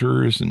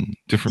cultures and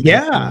different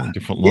people and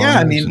different lives. Yeah,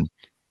 I mean,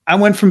 I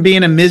went from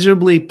being a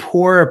miserably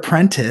poor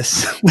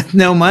apprentice with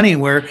no money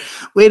where,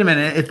 wait a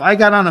minute, if I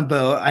got on a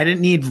boat, I didn't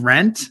need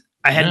rent.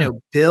 I had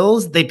no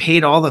bills. They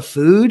paid all the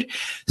food.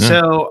 Yeah.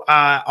 So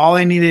all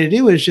I needed to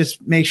do was just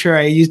make sure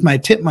I used my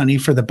tip money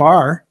for the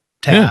bar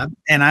tab,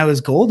 and I was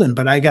golden.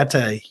 But I got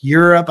to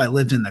Europe. I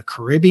lived in the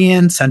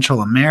Caribbean,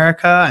 Central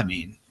America. I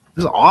mean, it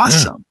was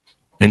awesome.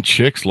 Yeah. And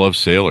chicks love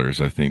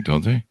sailors, I think,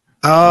 don't they?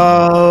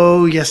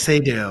 Oh, yes, they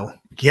do.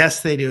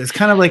 Yes, they do. It's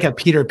kind of like a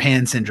Peter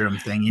Pan syndrome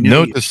thing.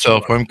 Note to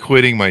self, I'm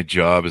quitting my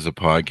job as a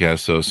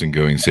podcast host and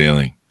going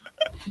sailing.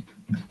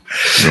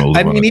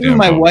 I mean, even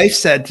my wife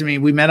said to me,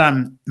 we met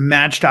on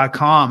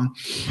Match.com,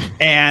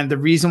 and the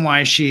reason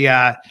why she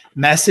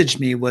messaged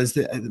me was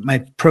that my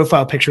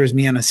profile picture was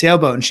me on a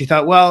sailboat, and she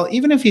thought, well,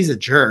 even if he's a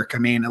jerk, I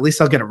mean, at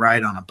least I'll get a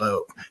ride on a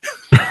boat.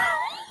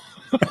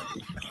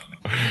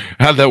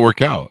 How'd that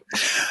work out?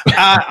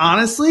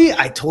 Honestly,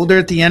 I told her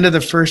at the end of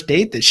the first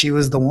date that she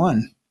was the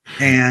one.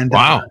 And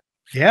wow.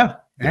 Yeah.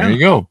 There you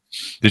go.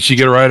 Did she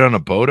get a ride on a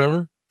boat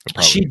ever?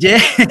 Probably. She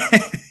did.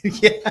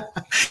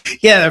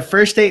 Yeah. The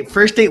first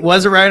date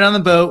was a ride on the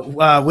boat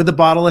with a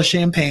bottle of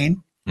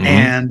champagne,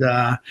 and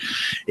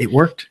it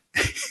worked.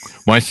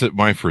 My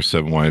first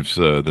 7 wives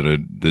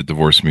that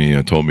divorced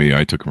me told me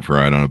I took them for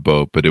a ride on a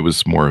boat, but it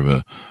was more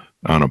of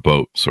on a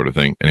boat sort of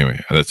thing. Anyway,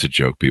 that's a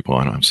joke, people.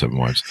 I don't have 7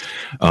 wives.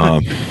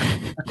 I'm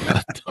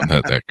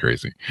not that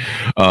crazy.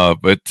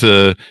 But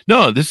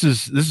no, this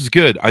is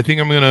good. I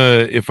think I'm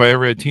gonna, if I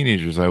ever had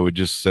teenagers, I would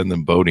just send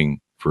them boating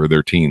for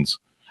their teens.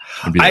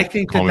 I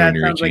think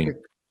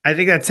I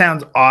think that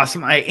sounds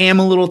awesome. I am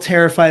a little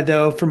terrified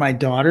though for my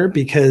daughter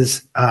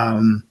because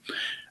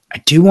I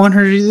do want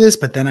her to do this,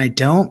 but then I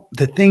don't.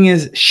 The thing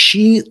is,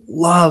 she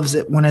loves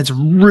it when it's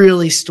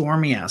really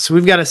stormy out. So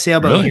we've got a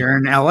sailboat here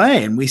in LA,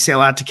 and we sail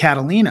out to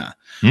Catalina,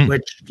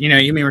 which, you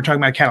mean we're talking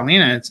about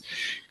Catalina. It's,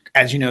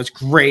 as you know, it's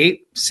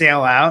great.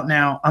 Sail out.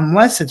 Now,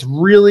 unless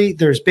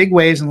there's big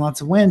waves and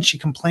lots of wind, she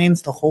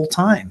complains the whole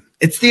time.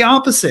 It's the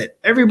opposite.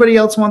 Everybody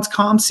else wants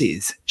calm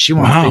seas. She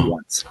wants big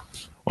ones.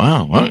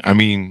 Wow. Well, I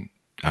mean,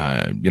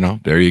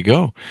 there you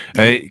go.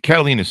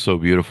 Catalina is so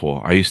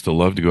beautiful. I used to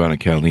love to go out in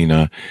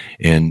Catalina,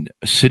 and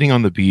sitting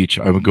on the beach,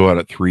 I would go out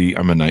at 3.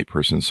 I'm a night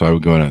person, so I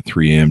would go out at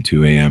 3 a.m.,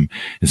 2 a.m.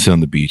 and sit on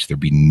the beach. There'd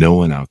be no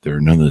one out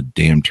there, none of the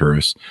damn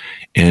tourists,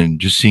 and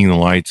just seeing the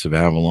lights of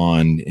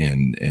Avalon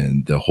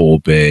and the whole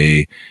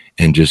bay,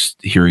 and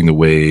just hearing the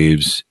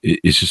waves.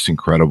 It's just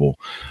incredible.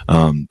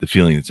 The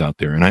feeling that's out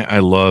there, and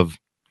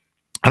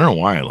I don't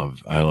know why I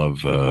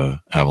love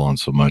Avalon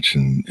so much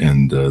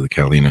and the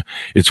Catalina.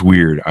 It's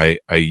weird. I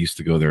used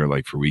to go there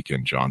like for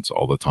weekend jaunts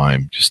all the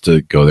time, just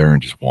to go there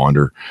and just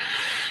wander.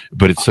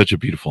 But it's such a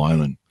beautiful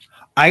island.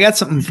 I got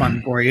something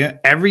fun for you.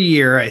 Every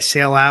year I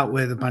sail out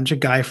with a bunch of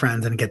guy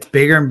friends, and it gets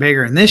bigger and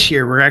bigger. And this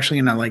year we're actually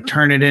going to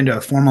turn it into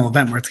a formal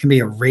event where it's going to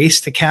be a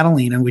race to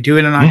Catalina. We do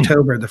it in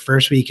October, the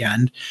first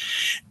weekend.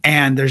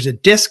 And there's a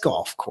disc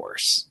golf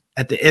course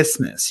at the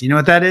Isthmus. You know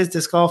what that is?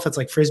 Disc golf? It's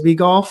like Frisbee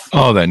golf.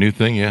 Oh, that new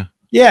thing. Yeah.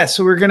 Yeah,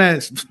 so we're going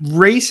to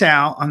race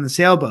out on the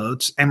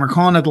sailboats, and we're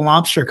calling it the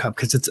Lobster Cup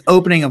because it's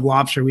opening of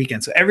lobster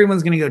weekend. So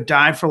everyone's going to go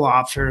dive for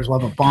lobsters.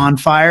 We'll have a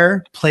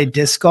bonfire, play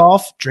disc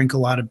golf, drink a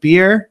lot of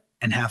beer,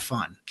 and have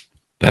fun.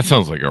 That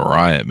sounds like a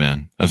riot,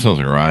 man. That sounds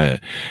like a riot.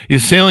 Yeah,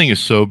 sailing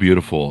is so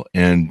beautiful,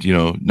 and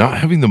not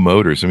having the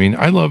motors. I mean,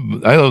 I love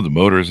the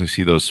motors. I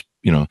see those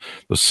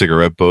those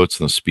cigarette boats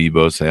and those speed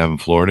boats they have in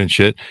Florida and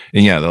shit.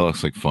 And yeah, that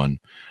looks like fun.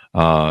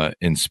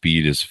 And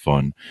speed is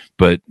fun,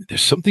 but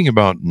there's something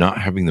about not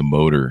having the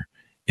motor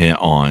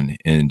on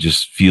and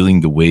just feeling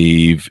the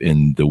wave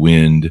and the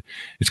wind.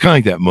 It's kind of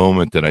like that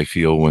moment that I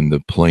feel when the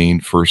plane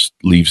first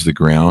leaves the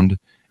ground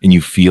and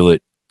you feel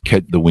it,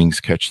 the wings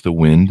catch the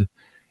wind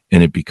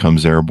and it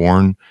becomes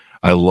airborne.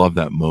 I love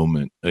that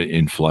moment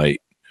in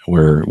flight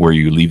where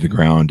you leave the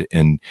ground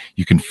and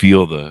you can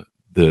feel the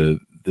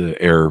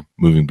air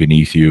moving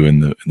beneath you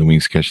and the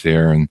wings catch the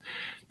air and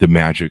the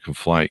magic of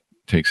flight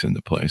takes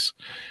into place.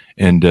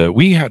 And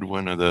we had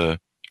one of the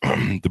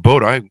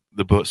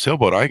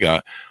sailboat I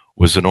got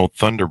was an old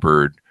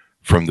Thunderbird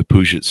from the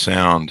Puget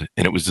Sound,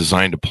 and it was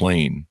designed to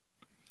plane,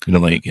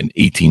 like an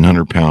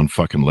 1,800-pound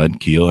fucking lead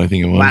keel, I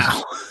think it was.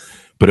 Wow.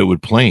 But it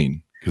would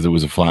plane because it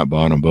was a flat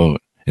bottom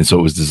boat. And so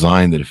it was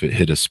designed that if it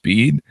hit a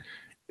speed,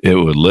 it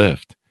would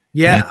lift.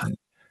 Yeah.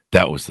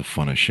 That was the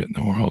funnest shit in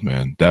the world,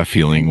 man. That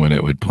feeling when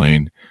it would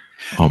plane.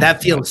 Oh,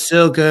 that feels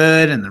so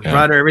good. And the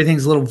rudder,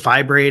 everyth's a little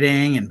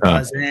vibrating and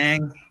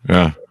buzzing.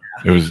 Yeah.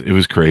 It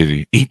was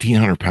crazy.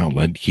 1,800-pound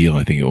lead keel,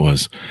 I think it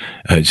was.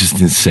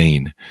 Just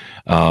insane.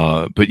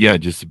 But yeah,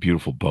 just a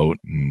beautiful boat.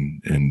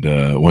 And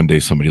one day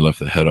somebody left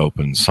the head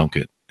open and sunk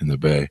it in the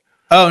bay.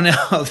 Oh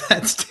no,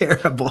 that's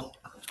terrible.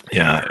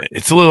 Yeah,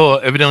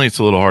 evidently it's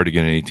a little hard to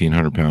get an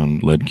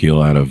 1,800-pound lead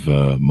keel out of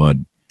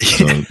mud.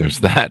 So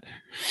there's that.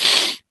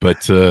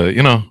 But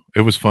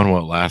it was fun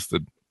while it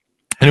lasted.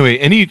 Anyway,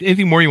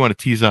 anything more you want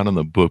to tease out on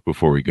the book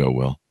before we go,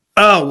 Will?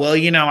 Oh,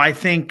 well, I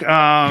think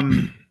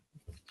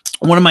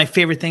one of my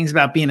favorite things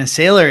about being a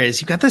sailor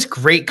is you've got this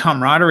great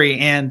camaraderie,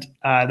 and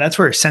that's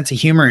where a sense of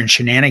humor and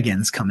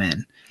shenanigans come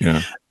in.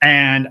 Yeah.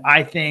 And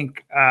I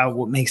think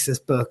what makes this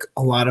book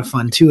a lot of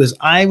fun too is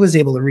I was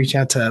able to reach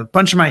out to a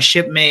bunch of my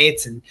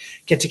shipmates and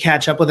get to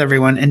catch up with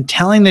everyone and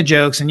telling the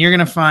jokes. And you're going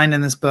to find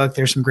in this book,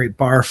 there's some great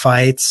bar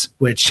fights,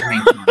 which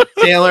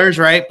sailors,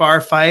 right?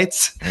 Bar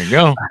fights. There you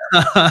go.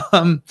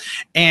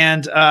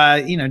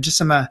 Just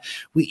some,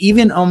 we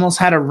even almost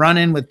had a run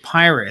in with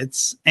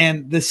pirates,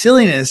 and the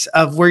silliness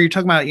of where you're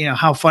talking about,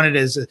 how fun it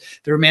is.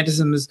 The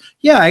romanticism is,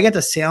 I got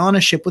to sail on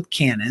a ship with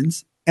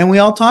cannons. And we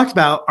all talked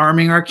about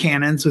arming our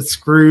cannons with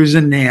screws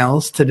and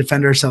nails to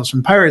defend ourselves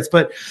from pirates.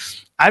 But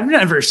I've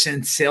never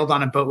since sailed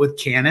on a boat with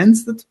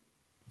cannons. That's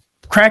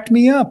cracked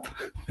me up.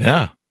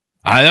 Yeah.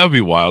 That would be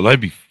wild. I'd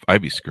be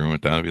screwing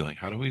with that. I'd be like,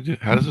 how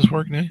does this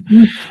work now?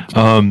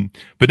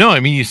 But no,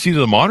 I mean, you see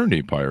the modern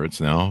day pirates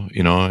now,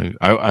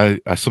 I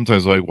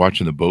sometimes like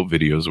watching the boat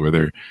videos where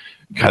they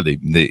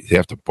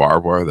have to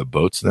barbed wire the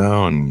boats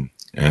now and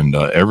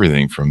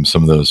everything from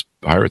some of those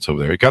pirates over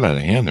there. It got out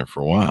of hand there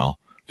for a while.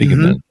 I think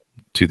in the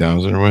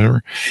 2000 or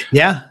whatever.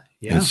 Yeah.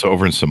 And it's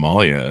over in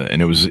Somalia. And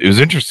it was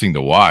interesting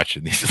to watch.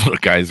 And these little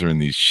guys are in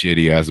these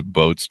shitty ass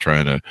boats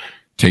trying to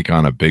take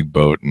on a big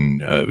boat.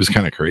 And it was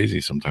kind of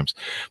crazy sometimes.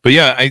 But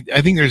yeah,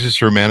 I think there's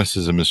this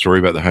romanticism, a story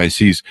about the high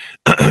seas.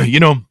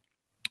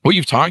 What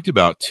you've talked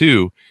about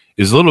too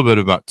is a little bit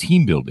about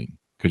team building,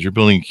 because you're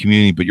building a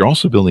community, but you're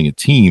also building a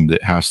team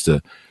that has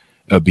to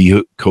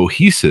be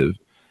cohesive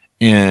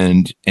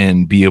and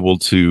be able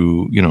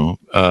to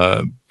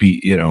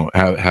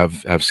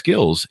have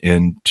skills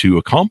and to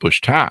accomplish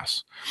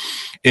tasks.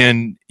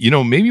 And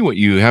maybe what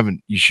you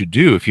should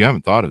do, if you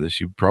haven't thought of this,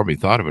 you've probably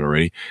thought of it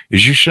already,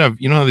 is you should have,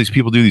 how these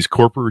people do these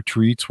corporate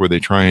retreats where they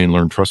try and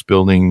learn trust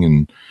building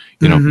and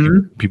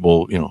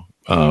people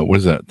what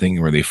is that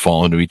thing where they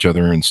fall into each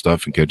other and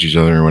stuff and catch each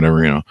other or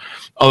whatever,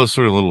 all those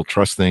sort of little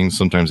trust things.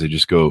 Sometimes they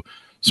just go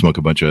smoke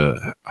a bunch of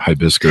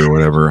hibiscus or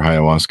whatever,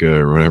 ayahuasca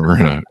or whatever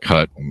in a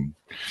hut. And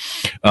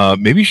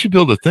maybe you should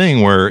build a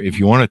thing where if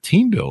you want to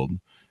team build,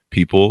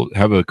 people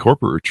have a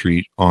corporate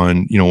retreat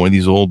on, one of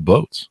these old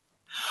boats.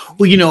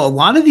 Well, a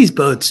lot of these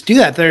boats do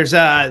that. There's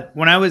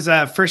when I was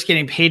first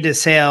getting paid to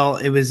sail,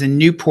 it was in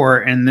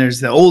Newport, and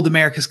there's the old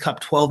America's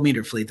Cup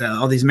 12-meter fleet,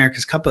 all these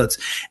America's Cup boats,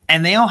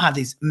 and they all have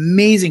these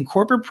amazing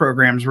corporate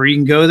programs where you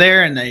can go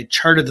there and they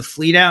charter the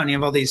fleet out, and you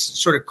have all these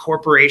sort of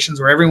corporations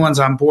where everyone's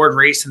on board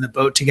racing the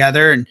boat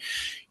together, and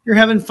you're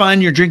having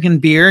fun, you're drinking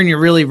beer, and you're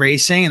really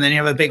racing, and then you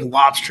have a big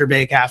lobster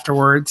bake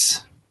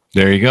afterwards.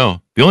 There you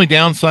go. The only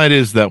downside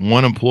is that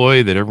one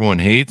employee that everyone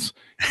hates,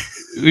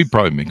 we'd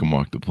probably make him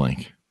walk the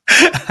plank.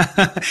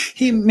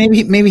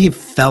 Maybe he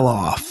fell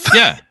off.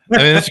 Yeah, I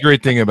mean that's a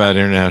great thing about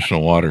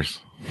international waters.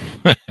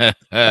 Seen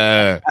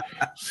that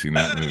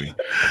movie.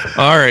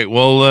 All right.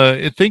 Well,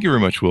 thank you very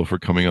much, Will, for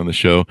coming on the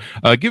show.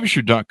 Give us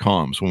your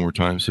 .coms one more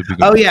time. So it's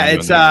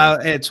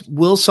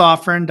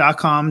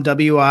willsofrin.com,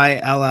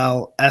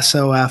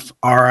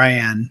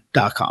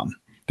 WILLSOFRIN.com.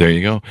 There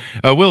you go.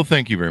 Will,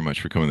 thank you very much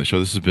for coming on the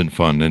show. This has been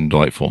fun and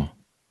delightful.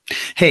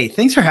 Hey,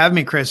 thanks for having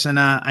me, Chris. And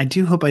I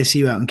do hope I see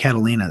you out in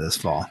Catalina this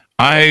fall.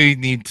 I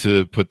need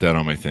to put that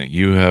on my thing.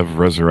 You have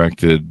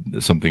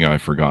resurrected something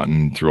I've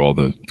forgotten through all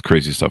the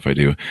crazy stuff I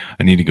do.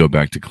 I need to go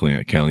back to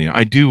Catalina.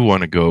 I do want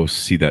to go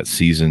see that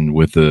season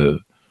with is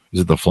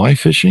it the fly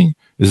fishing?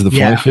 Is it the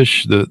fly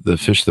fish, the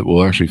fish that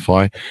will actually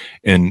fly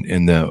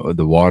and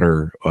the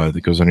water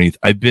that goes underneath?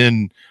 I've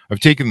taken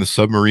the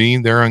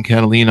submarine there on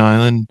Catalina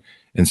Island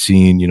and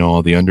seen,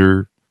 all the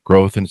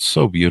undergrowth, and it's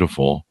so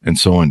beautiful and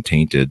so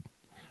untainted.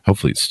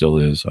 Hopefully it still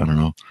is. I don't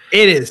know.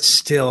 It is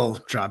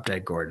still drop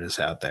dead gorgeous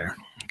out there.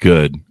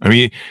 good. I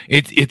mean,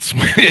 it's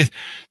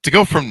to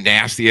go from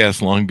nasty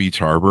ass Long Beach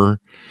Harbor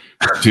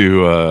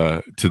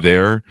to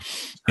there,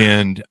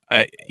 and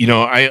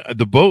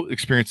the boat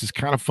experience is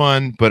kind of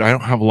fun, but I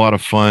don't have a lot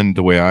of fun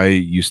the way I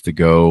used to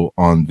go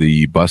on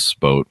the bus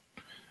boat.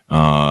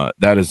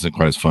 That isn't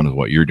quite as fun as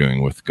what you're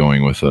doing with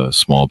going with a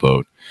small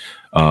boat.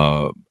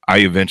 I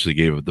eventually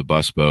gave up the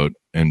bus boat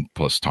and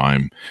plus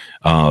time,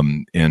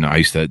 and I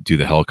used to do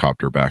the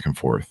helicopter back and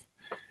forth.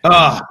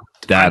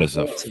 That is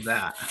a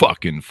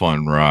fucking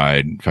fun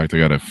ride. In fact, I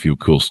got a few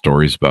cool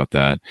stories about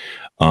that.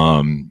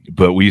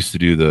 But we used to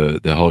do the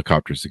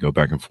helicopters to go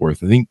back and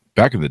forth. I think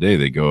back in the day,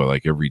 they go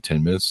like every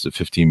 10 minutes to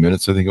 15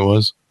 minutes, I think it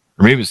was.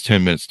 Or maybe it's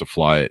 10 minutes to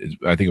fly it.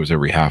 I think it was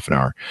every half an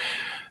hour.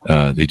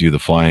 They do the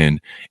fly-in.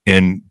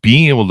 And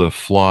being able to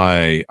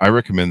fly, I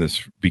recommend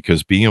this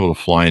because being able to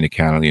fly into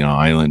Catalina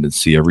Island and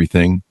see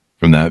everything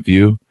from that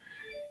view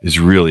is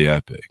really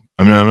epic.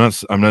 I mean,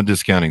 I'm not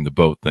discounting the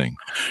boat thing.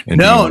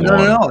 No.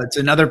 It's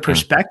another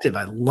perspective.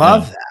 I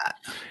love that.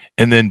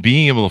 And then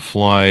being able to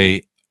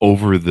fly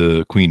over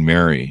the Queen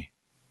Mary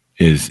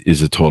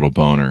is a total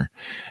boner.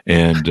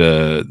 And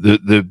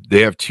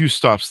they have two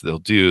stops they'll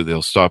do.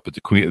 They'll stop at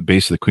the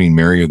base of the Queen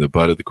Mary or the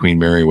butt of the Queen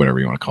Mary, whatever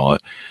you want to call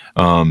it.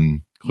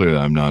 Clearly,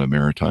 I'm not a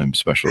maritime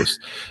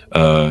specialist.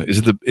 Is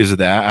it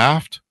the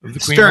aft of the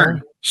Queen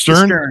Mary?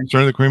 Stern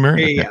of the Queen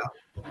Mary. There you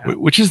go.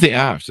 Which is the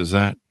aft? Is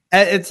that?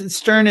 It's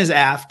stern is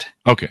aft.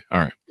 Okay, all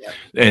right. Yeah.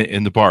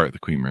 And the bar at the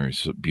Queen Mary is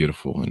so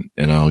beautiful, and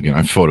again,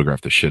 I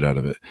photographed the shit out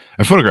of it.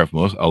 I photographed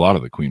a lot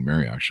of the Queen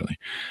Mary actually.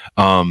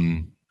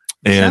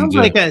 Sounds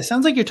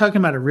like you're talking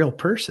about a real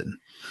person.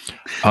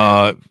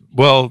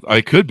 Well,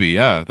 I could be,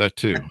 yeah, that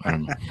too. I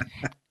don't know.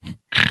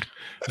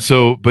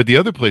 So, but the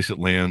other place it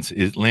lands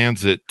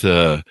at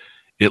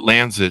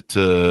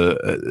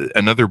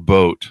another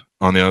boat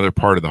on the other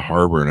part of the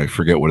harbor, and I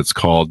forget what it's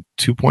called.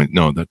 2 Points.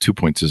 No, that 2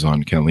 Points is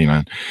on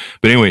Catalina.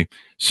 But anyway,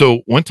 so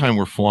one time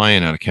we're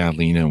flying out of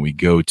Catalina and we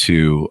go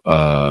to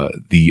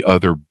the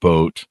other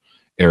boat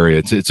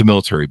area. It's a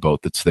military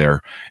boat that's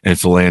there, and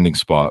it's a landing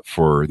spot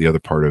for the other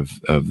part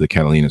of the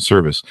Catalina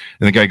service.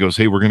 And the guy goes,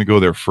 "Hey, we're going to go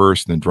there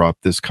first, and then drop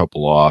this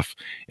couple off,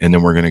 and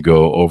then we're going to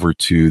go over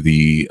to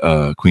the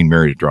Queen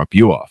Mary to drop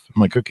you off."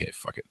 I'm like, "Okay,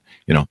 fuck it,"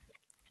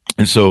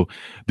 And so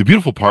the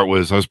beautiful part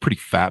was I was pretty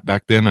fat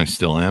back then. I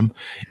still am.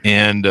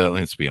 And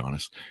let's be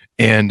honest.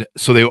 And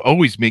so they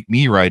always make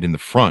me ride in the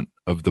front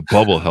of the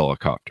bubble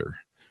helicopter.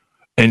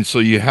 And so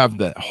you have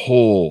that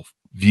whole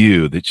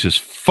view that's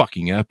just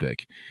fucking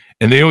epic.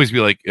 And they always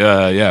be like,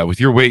 yeah, with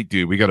your weight,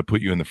 dude, we got to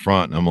put you in the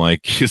front. And I'm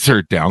like, is there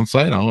a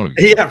downside? I don't want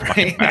to be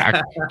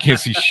back. Can't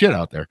see shit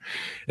out there.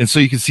 And so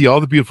you can see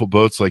all the beautiful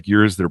boats like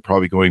yours that are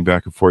probably going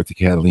back and forth to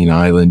Catalina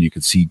Island. You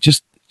can see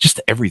just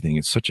everything.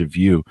 It's such a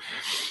view.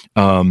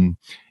 And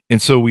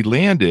so we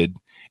landed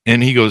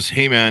and he goes,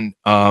 "Hey man,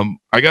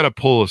 I got to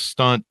pull a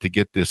stunt to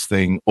get this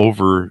thing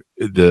over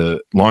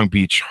the Long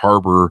Beach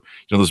Harbor,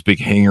 those big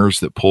hangers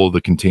that pull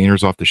the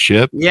containers off the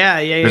ship."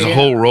 Yeah. There's a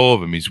whole row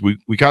of them.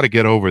 We got to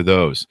get over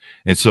those.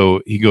 And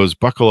so he goes,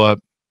 "Buckle up,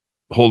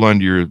 hold on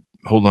to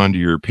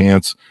your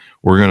pants.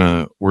 We're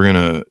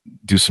gonna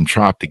do some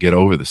chop to get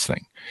over this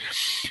thing."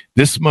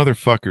 This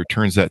motherfucker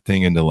turns that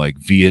thing into like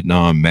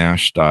Vietnam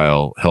MASH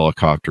style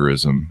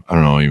helicopterism. I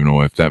don't even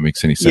know if that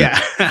makes any sense.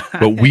 Yeah.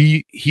 But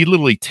he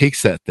literally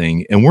takes that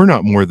thing, and we're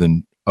not more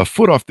than a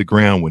foot off the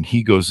ground when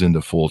he goes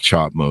into full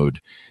chop mode.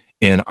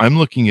 And I'm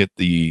looking at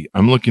the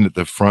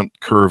front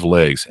curved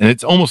legs, and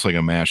it's almost like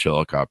a MASH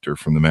helicopter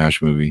from the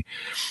MASH movie.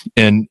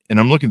 And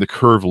I'm looking at the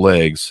curved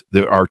legs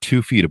that are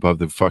 2 feet above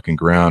the fucking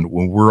ground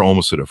when we're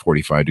almost at a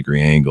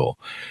 45-degree angle.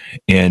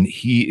 And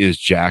he is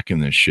jacking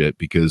this shit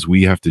because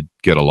we have to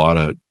get a lot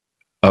of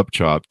up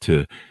chop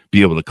to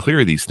be able to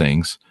clear these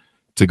things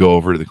to go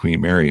over to the Queen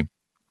Mary.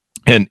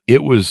 And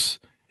it was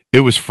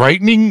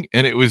frightening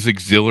and it was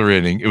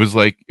exhilarating. It was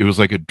like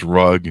a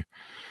drug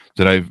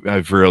that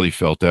I've rarely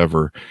felt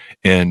ever.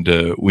 And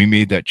we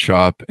made that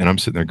chop, and I'm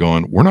sitting there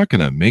going, we're not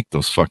going to make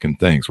those fucking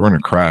things. We're going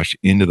to crash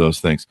into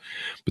those things.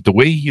 But the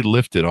way he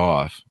lifted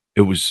off,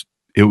 it was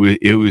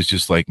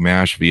just like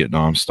MASH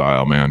Vietnam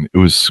style, man. It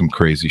was some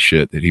crazy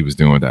shit that he was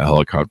doing with that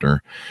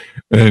helicopter.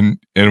 And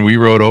we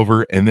rode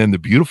over, and then the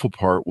beautiful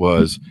part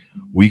was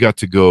we got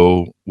to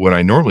go, what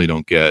I normally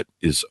don't get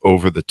is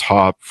over the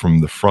top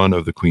from the front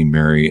of the Queen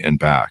Mary and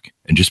back.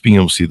 And just being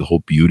able to see the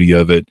whole beauty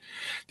of it,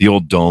 the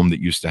old dome that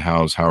used to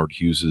house Howard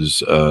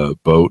Hughes's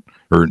boat,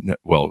 it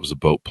was a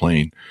boat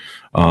plane.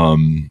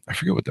 I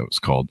forget what that was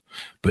called,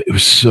 but it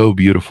was so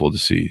beautiful to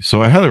see.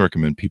 So I highly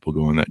recommend people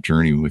go on that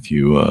journey with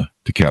you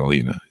to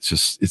Catalina.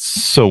 It's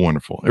so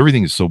wonderful.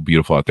 Everything is so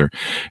beautiful out there,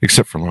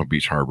 except for Long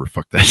Beach Harbor.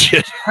 Fuck that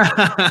shit.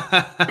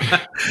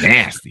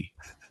 Nasty.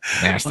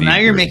 Well, now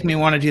you're making me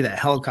want to do that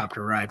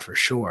helicopter ride for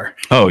sure.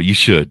 Oh, you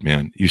should,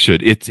 man. You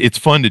should. It's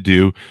fun to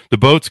do. The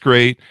boat's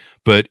great.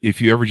 But if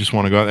you ever just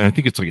want to go out, and I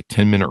think it's like a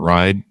 10-minute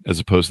ride as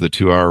opposed to the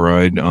 2-hour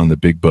ride on the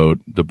big boat,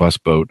 the bus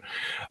boat.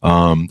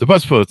 The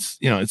bus boat's,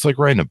 it's like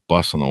riding a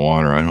bus on the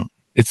water.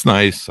 It's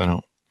nice.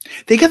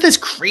 They got this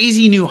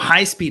crazy new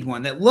high-speed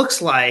one that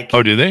looks like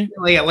Oh, do they?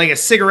 like a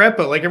cigarette,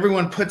 but like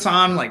everyone puts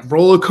on like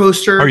roller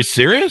coaster. Are you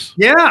serious?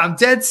 Yeah, I'm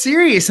dead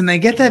serious. And they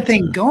get that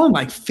thing going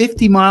like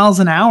 50 miles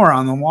an hour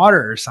on the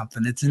water or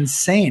something. It's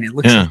insane. It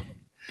looks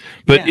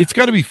But it's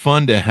got to be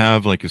fun to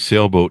have like a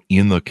sailboat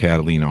in the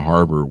Catalina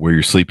Harbor where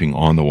you're sleeping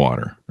on the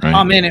water, right?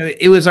 Oh man,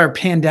 it was our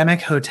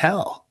pandemic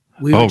hotel.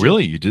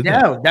 Really? You did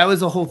that? Yeah, that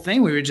was the whole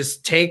thing. We would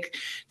just take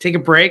a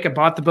break. I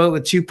bought the boat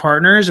with 2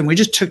 partners, and we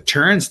just took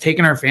turns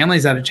taking our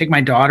families out. I'd take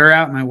my daughter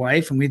out, my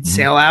wife, and we'd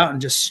sail out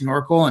and just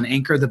snorkel and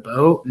anchor the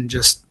boat and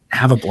just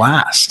have a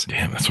blast.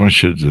 Damn, that's what I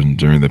should have done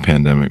during the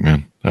pandemic,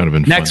 man. That would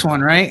have been Next fun.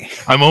 one, right?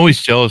 I'm always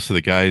jealous of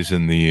the guys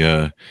in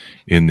the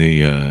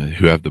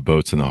who have the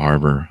boats in the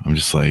harbor. I'm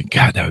just like,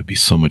 God, that would be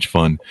so much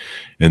fun.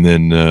 And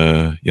then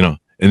and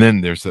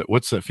then there's that.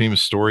 What's that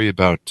famous story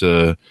about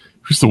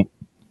who's the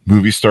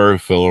movie star who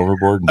fell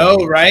overboard?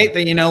 Oh, right.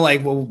 That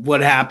like, well,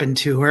 what happened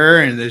to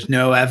her, and there's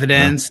no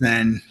evidence,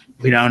 then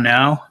we don't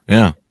know.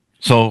 Yeah.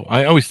 So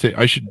I always say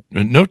I should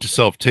note to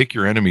self: take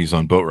your enemies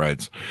on boat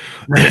rides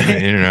in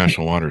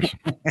international waters.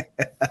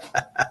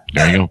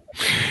 There you go.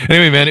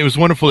 Anyway, man, it was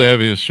wonderful to have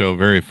you on this show.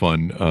 Very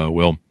fun.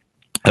 Will,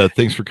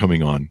 thanks for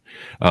coming on.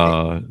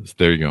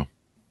 There you go.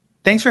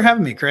 Thanks for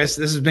having me, Chris.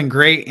 This has been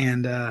great.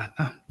 And there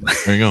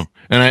you go.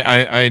 And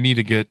I need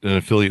to get an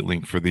affiliate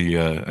link for the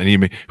I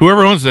need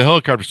whoever owns the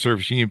helicopter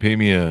service, you can pay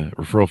me a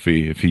referral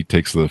fee if he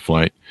takes the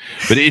flight.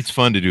 But it's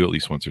fun to do at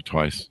least once or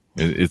twice.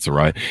 It's a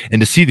ride.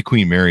 And to see the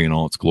Queen Mary in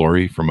all its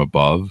glory from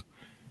above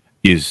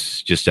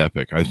is just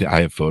epic.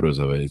 I have photos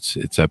of it.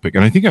 It's epic.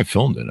 And I think I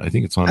filmed it. I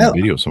think it's on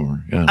video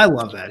somewhere. Yeah. I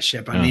love that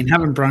ship. I mean,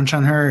 having brunch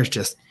on her is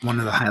just one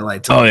of the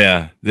highlights. Oh,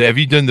 yeah. Have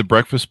you done the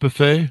breakfast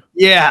buffet?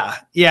 Yeah.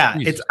 Yeah.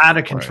 Jesus it's out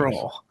of Christ.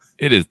 control.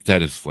 It is.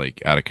 That is like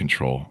out of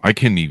control. I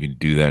couldn't even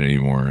do that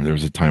anymore. There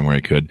was a time where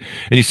I could.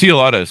 And you see a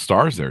lot of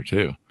stars there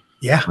too.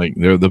 Yeah. Like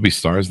there'll be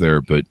stars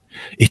there, but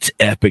it's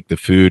epic, the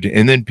food.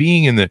 And then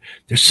being in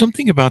there's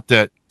something about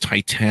that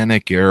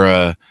Titanic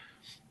era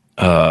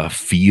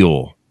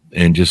feel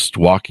and just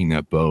walking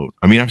that boat.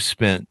 I mean, I've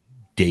spent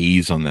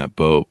days on that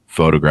boat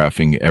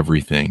photographing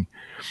everything.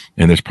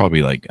 And there's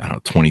probably like, I don't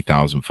know,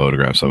 20,000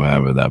 photographs I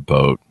have of that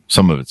boat.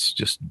 Some of it's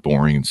just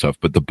boring and stuff,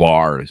 but the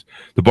bar is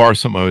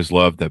something I always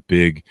loved. That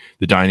big,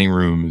 the dining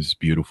room is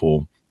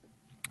beautiful.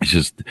 It's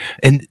just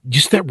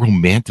that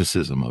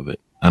romanticism of it.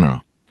 I don't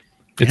know.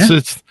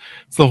 It's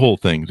the whole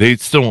thing. They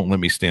still won't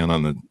let me stand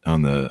on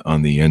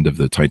the end of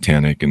the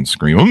Titanic and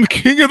scream, "I'm the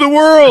king of the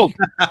world."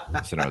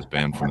 I said I was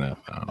banned from that.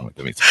 I don't know what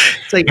that means.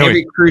 It's like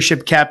every cruise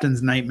ship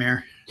captain's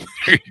nightmare.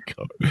 There you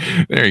go.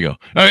 There you go.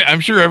 I'm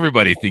sure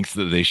everybody thinks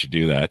that they should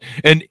do that,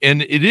 and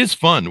it is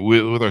fun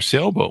with our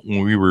sailboat.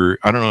 When we were,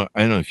 I don't know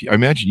if I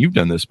imagine you've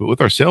done this, but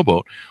with our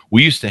sailboat,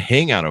 we used to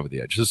hang out over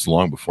the edge. This is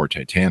long before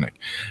Titanic,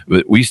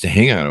 but we used to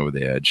hang out over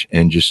the edge,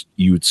 and just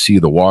you would see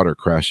the water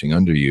crashing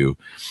under you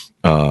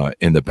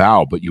in the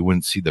bow, but you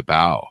wouldn't see the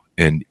bow,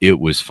 and it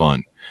was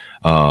fun.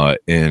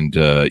 And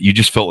you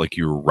just felt like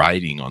you were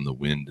riding on the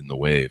wind and the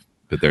wave.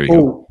 But there you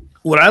go.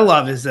 What I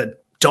love is that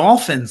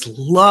dolphins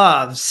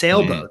love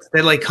sailboats.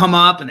 They like come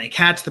up and they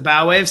catch the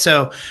bow wave.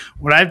 So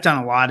what I've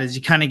done a lot is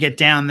you kind of get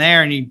down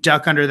there and you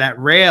duck under that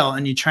rail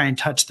and you try and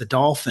touch the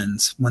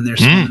dolphins when they're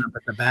swimming up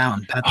at the bow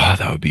and pet them. Oh,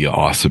 that would be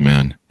awesome,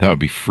 man. That would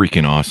be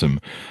freaking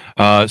awesome.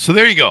 So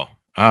there you go.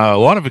 A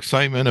lot of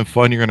excitement and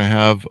fun you're going to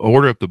have.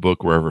 Order up the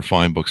book wherever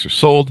fine books are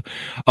sold.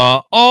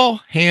 All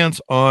hands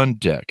on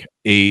deck.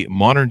 A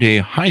modern-day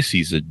high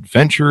seas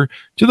adventure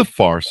to the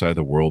far side of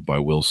the world by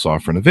Will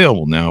Sofrin.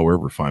 Available now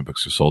wherever fine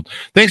books are sold.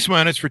 Thanks,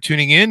 minus, for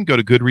tuning in. Go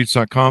to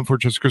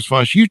goodreads.com/Chris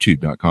Voss,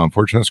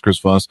 youtube.com/Chris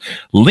Voss,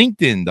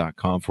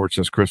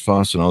 linkedin.com/Chris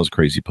Voss, and all those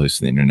crazy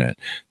places on the internet.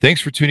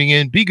 Thanks for tuning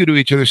in. Be good to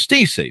each other.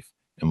 Stay safe.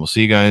 And we'll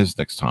see you guys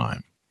next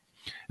time.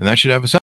 And that should have us out.